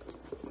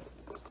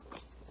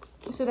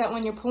so that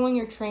when you're pulling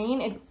your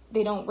train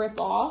they don't rip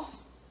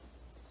off.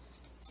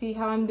 See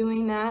how I'm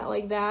doing that,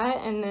 like that,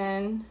 and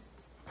then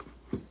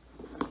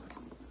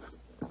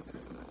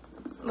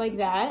like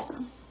that.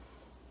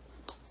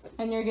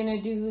 And you're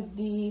gonna do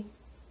the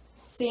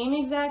same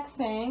exact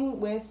thing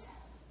with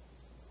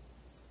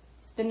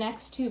the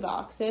next 2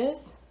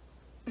 boxes.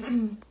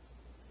 Let's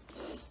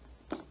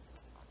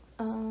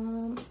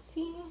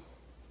see.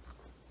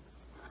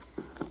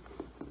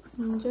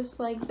 And just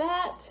like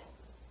that.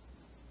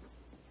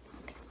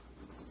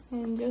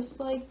 And just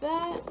like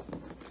that.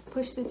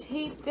 Push the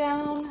tape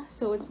down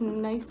so it's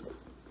nice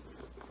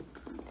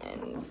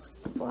and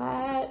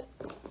flat.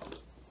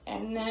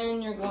 And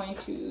then you're going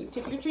to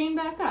tip your train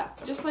back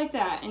up, just like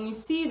that. And you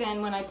see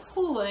then when I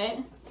pull it,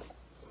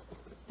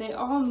 they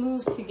all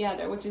move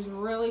together, which is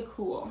really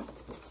cool.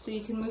 So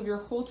you can move your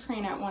whole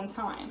train at one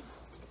time.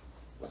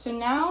 So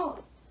now,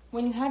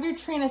 when you have your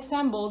train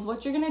assembled,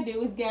 what you're gonna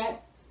do is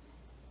get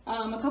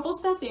a couple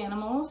stuffed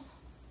animals,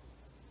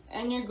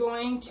 and you're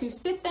going to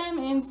sit them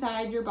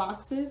inside your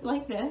boxes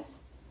like this,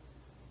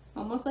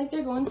 almost like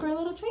they're going for a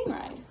little train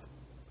ride.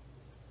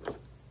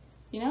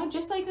 You know,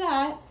 just like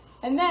that.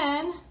 And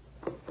then,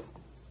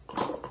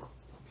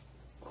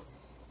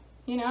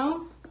 you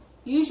know,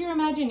 use your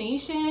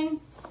imagination,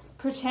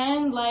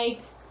 pretend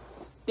like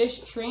this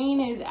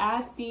train is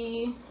at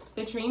the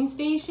train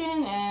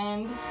station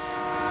and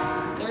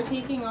they're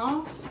taking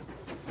off,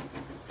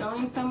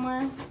 going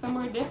somewhere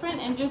different,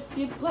 and just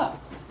look,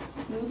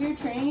 move your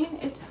train.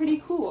 It's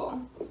pretty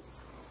cool.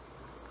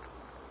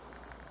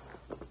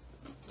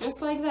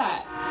 Just like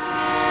that.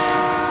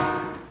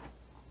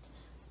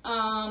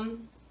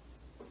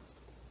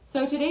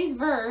 So today's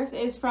verse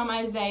is from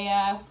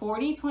Isaiah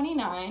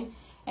 40:29,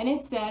 and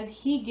it says,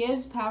 "He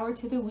gives power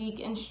to the weak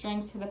and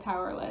strength to the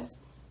powerless."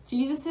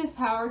 Jesus'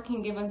 power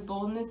can give us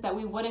boldness that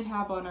we wouldn't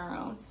have on our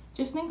own.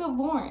 Just think of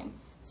Lauren.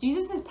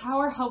 Jesus'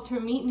 power helped her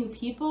meet new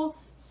people,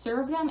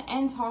 serve them,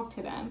 and talk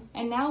to them.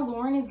 And now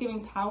Lauren is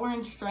giving power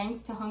and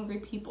strength to hungry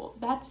people.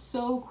 That's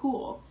so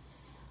cool.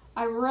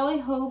 I really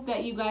hope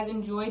that you guys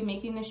enjoyed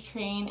making this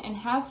train and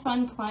have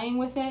fun playing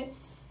with it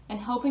and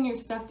helping your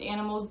stuffed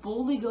animals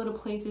boldly go to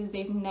places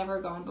they've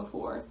never gone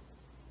before.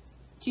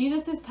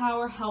 Jesus'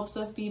 power helps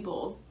us be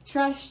bold.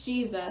 Trust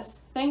Jesus.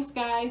 Thanks,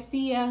 guys.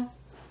 See ya.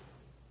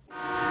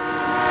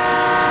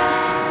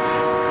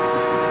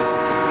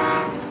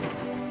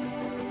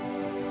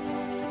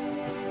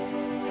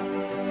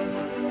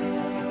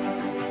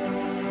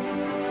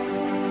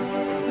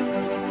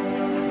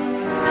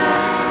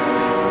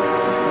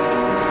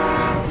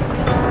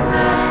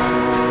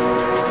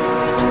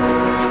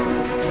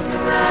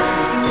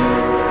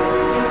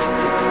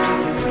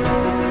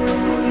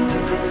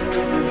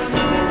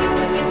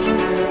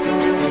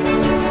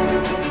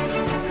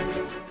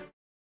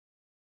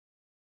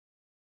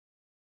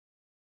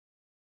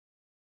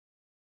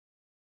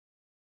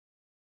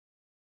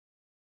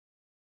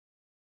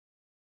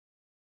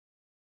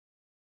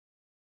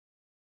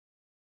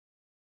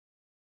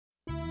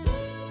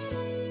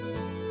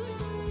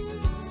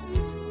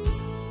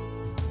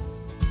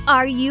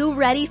 Are you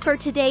ready for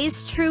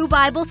today's true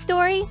Bible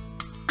story?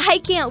 I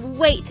can't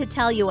wait to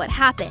tell you what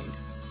happened.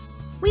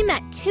 We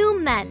met two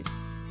men,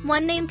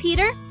 one named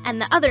Peter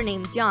and the other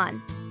named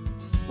John.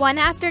 One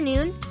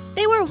afternoon,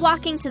 they were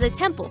walking to the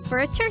temple for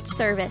a church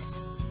service.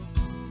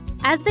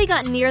 As they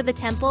got near the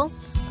temple,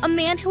 a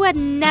man who had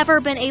never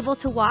been able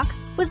to walk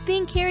was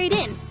being carried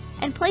in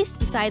and placed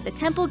beside the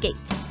temple gate.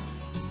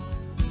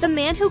 The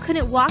man who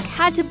couldn't walk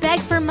had to beg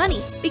for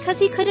money because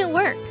he couldn't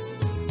work.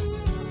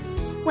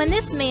 When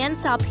this man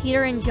saw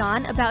Peter and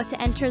John about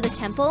to enter the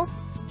temple,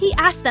 he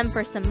asked them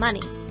for some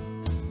money.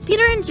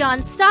 Peter and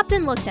John stopped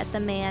and looked at the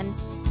man.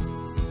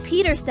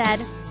 Peter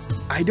said,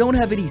 "I don't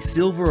have any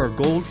silver or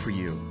gold for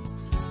you,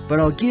 but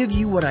I'll give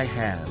you what I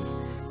have.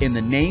 In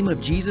the name of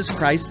Jesus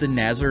Christ the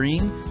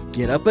Nazarene,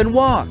 get up and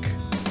walk."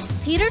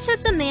 Peter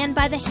took the man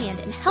by the hand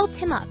and helped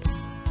him up.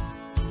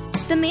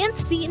 The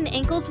man's feet and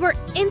ankles were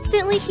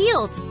instantly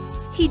healed.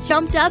 He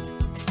jumped up,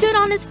 stood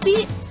on his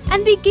feet,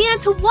 and began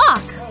to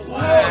walk.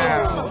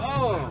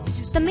 Wow!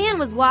 The man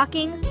was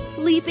walking,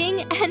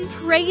 leaping, and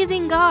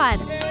praising God.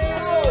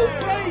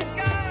 Praise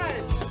God!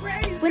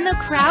 When the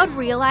crowd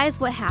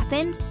realized what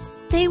happened,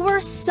 they were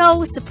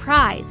so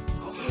surprised.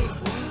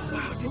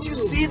 Wow, did you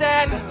see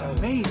that? That's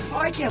amazing. Oh,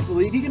 I can't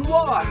believe he can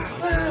walk.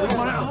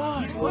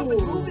 He's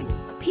moving.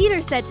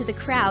 Peter said to the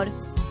crowd,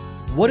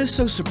 "What is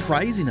so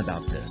surprising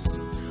about this?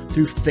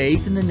 Through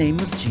faith in the name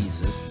of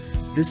Jesus,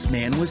 this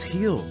man was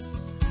healed.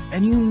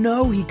 And you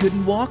know he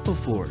couldn't walk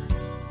before."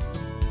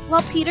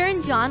 While Peter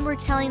and John were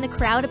telling the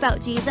crowd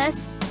about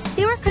Jesus,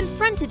 they were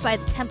confronted by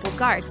the temple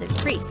guards and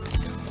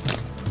priests.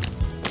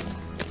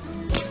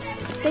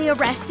 They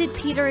arrested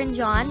Peter and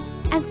John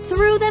and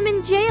threw them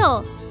in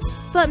jail.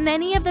 But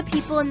many of the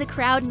people in the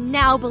crowd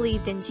now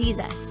believed in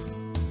Jesus.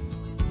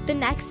 The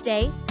next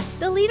day,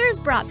 the leaders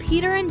brought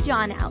Peter and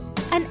John out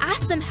and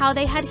asked them how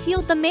they had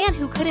healed the man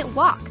who couldn't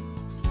walk.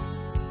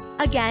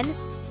 Again,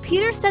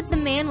 Peter said the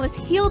man was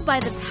healed by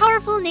the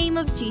powerful name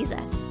of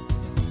Jesus.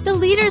 The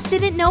leaders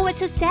didn't know what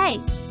to say.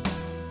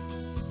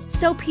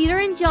 So Peter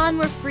and John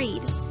were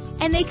freed,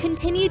 and they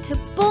continued to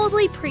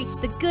boldly preach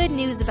the good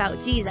news about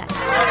Jesus.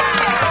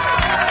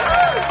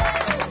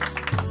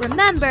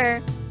 Remember,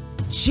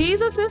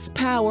 Jesus'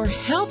 power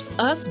helps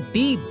us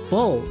be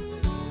bold.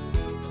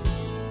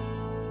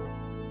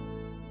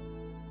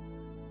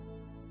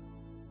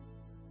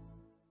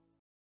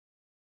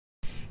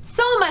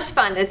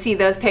 fun to see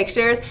those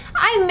pictures.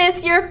 I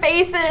miss your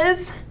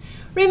faces.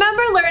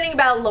 Remember learning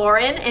about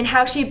Lauren and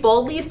how she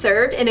boldly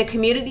served in a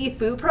community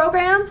food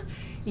program?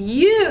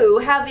 You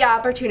have the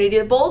opportunity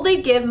to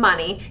boldly give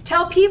money to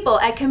help people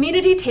at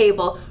community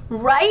table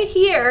right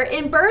here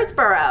in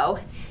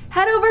Birdsboro.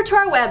 Head over to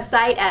our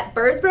website at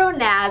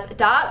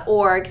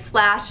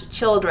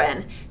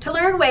birdsboronaz.org/children to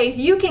learn ways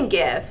you can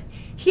give.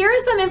 Here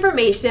is some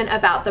information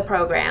about the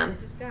program.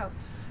 Just go.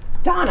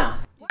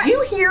 Donna, do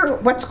you hear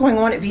what's going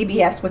on at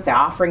VBS with the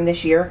offering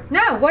this year?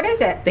 No, what is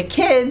it? The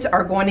kids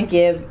are going to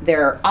give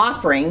their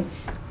offering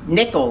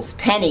nickels,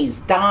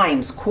 pennies,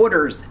 dimes,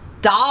 quarters,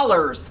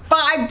 dollars,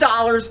 $5,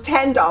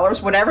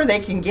 $10, whatever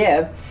they can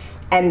give,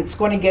 and it's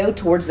going to go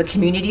towards the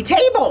community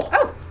table.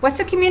 Oh,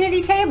 what's a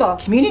community table?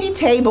 Community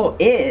table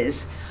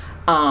is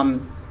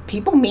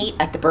people meet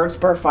at the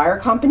Birdsboro Fire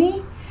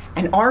Company,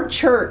 and our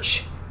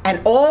church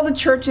and all the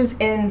churches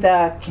in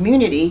the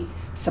community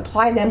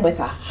supply them with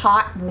a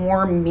hot,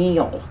 warm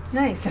meal.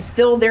 Nice. To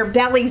fill their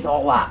bellies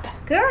all up.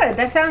 Good,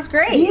 that sounds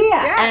great.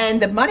 Yeah,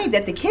 and the money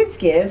that the kids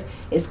give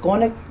is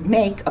going to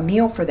make a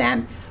meal for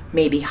them.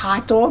 Maybe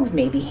hot dogs,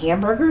 maybe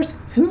hamburgers.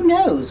 Who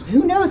knows?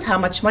 Who knows how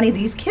much money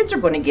these kids are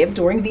going to give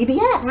during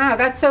VBS? Wow,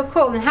 that's so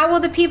cool. And how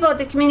will the people at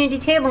the community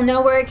table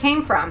know where it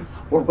came from?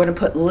 We're going to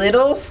put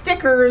little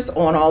stickers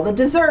on all the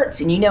desserts.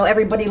 And you know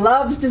everybody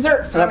loves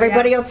desserts, so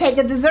everybody will take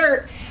a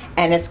dessert.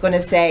 And it's going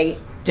to say,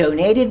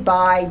 donated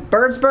by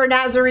Birdsboro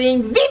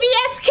Nazarene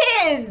VBS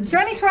Kids!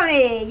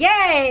 2020,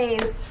 yay!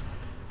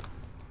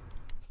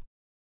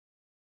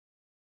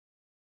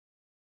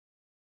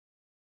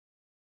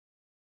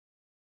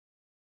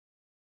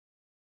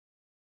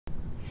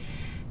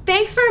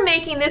 Thanks for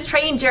making this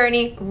train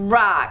journey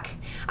rock.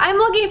 I'm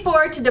looking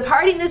forward to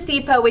departing this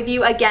depot with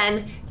you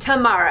again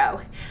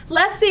tomorrow.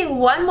 Let's sing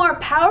one more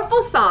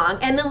powerful song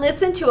and then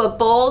listen to a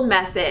bold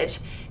message.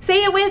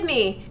 Say it with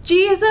me.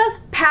 Jesus'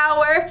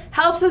 power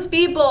helps us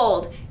be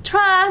bold.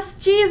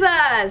 Trust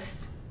Jesus.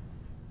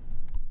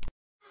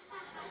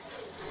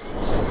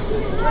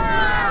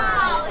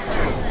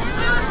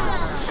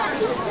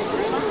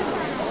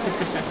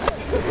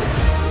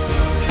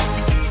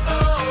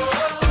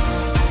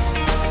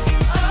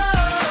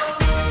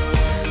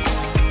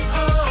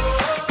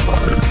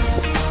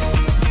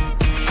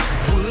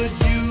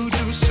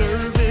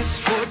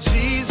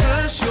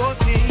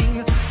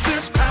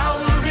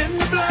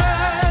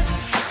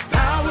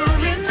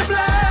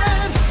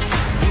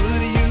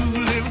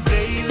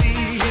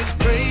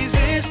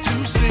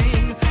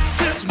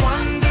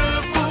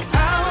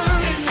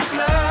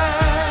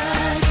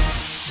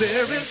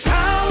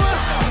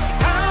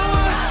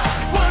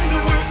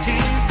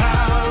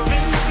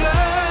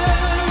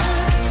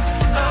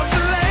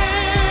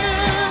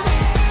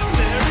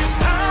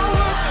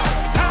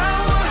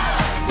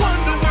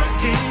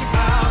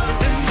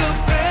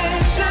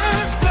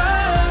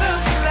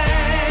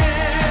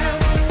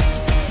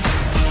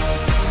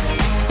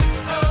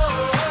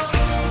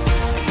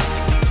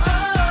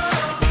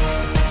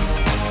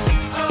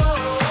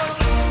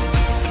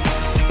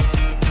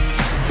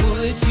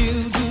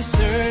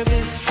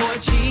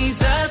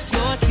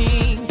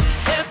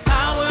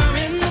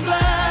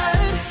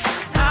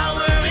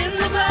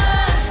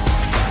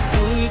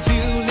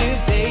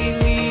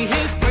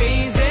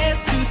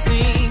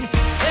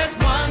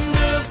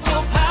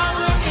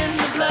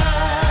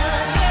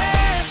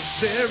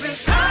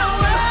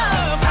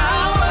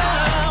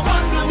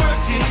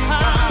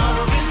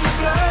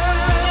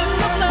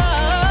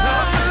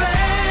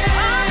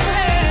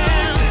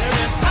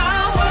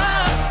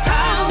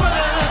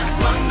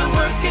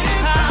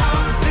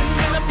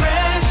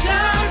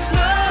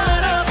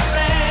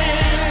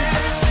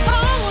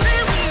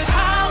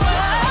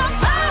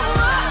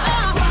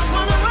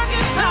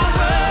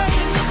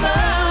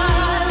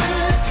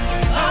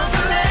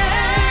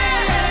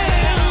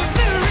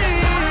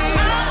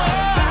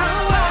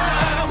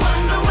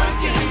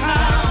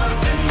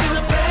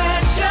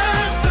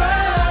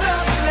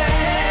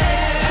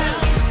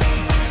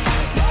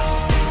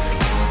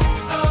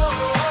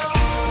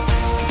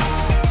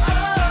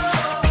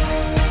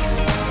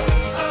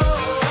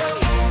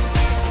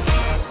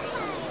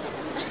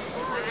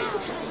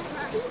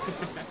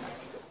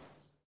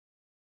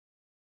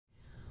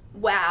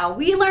 Wow,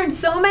 we learned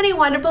so many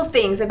wonderful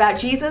things about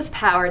Jesus'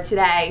 power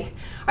today.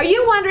 Are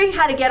you wondering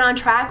how to get on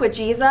track with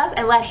Jesus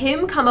and let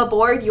Him come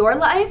aboard your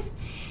life?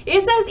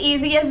 It's as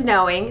easy as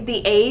knowing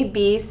the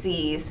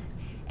ABCs.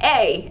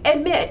 A,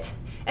 admit.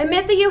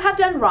 Admit that you have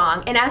done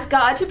wrong and ask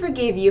God to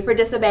forgive you for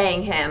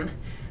disobeying Him.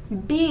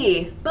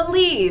 B,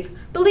 believe.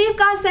 Believe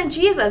God sent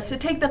Jesus to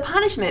take the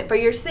punishment for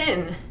your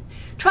sin.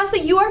 Trust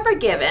that you are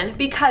forgiven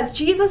because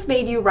Jesus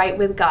made you right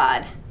with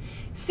God.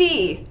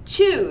 C,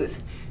 choose.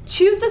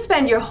 Choose to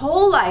spend your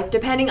whole life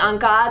depending on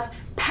God's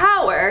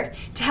power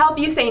to help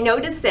you say no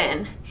to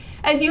sin.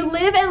 As you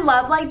live and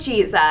love like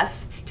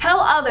Jesus, tell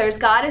others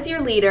God is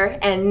your leader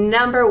and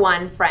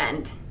 #1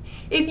 friend.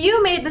 If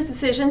you made this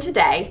decision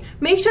today,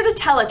 make sure to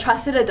tell a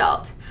trusted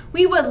adult.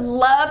 We would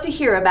love to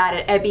hear about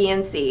it at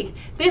BNC.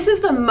 This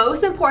is the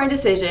most important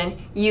decision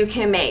you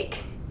can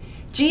make.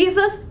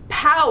 Jesus'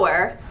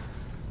 power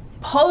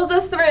pulls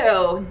us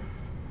through.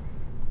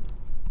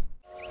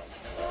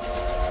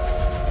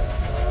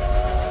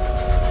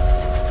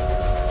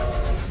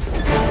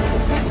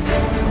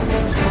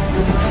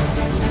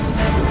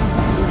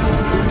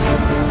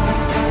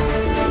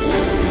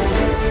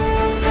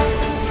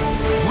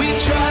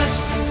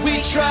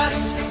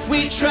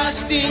 We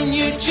trust in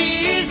you,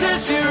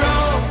 Jesus. You're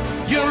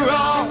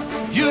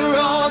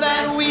all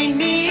that we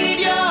need.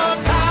 Your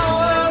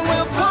power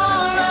will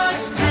pull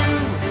us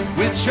through.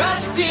 We're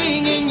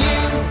trusting in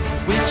you.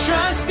 We're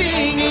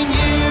trusting in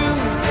you.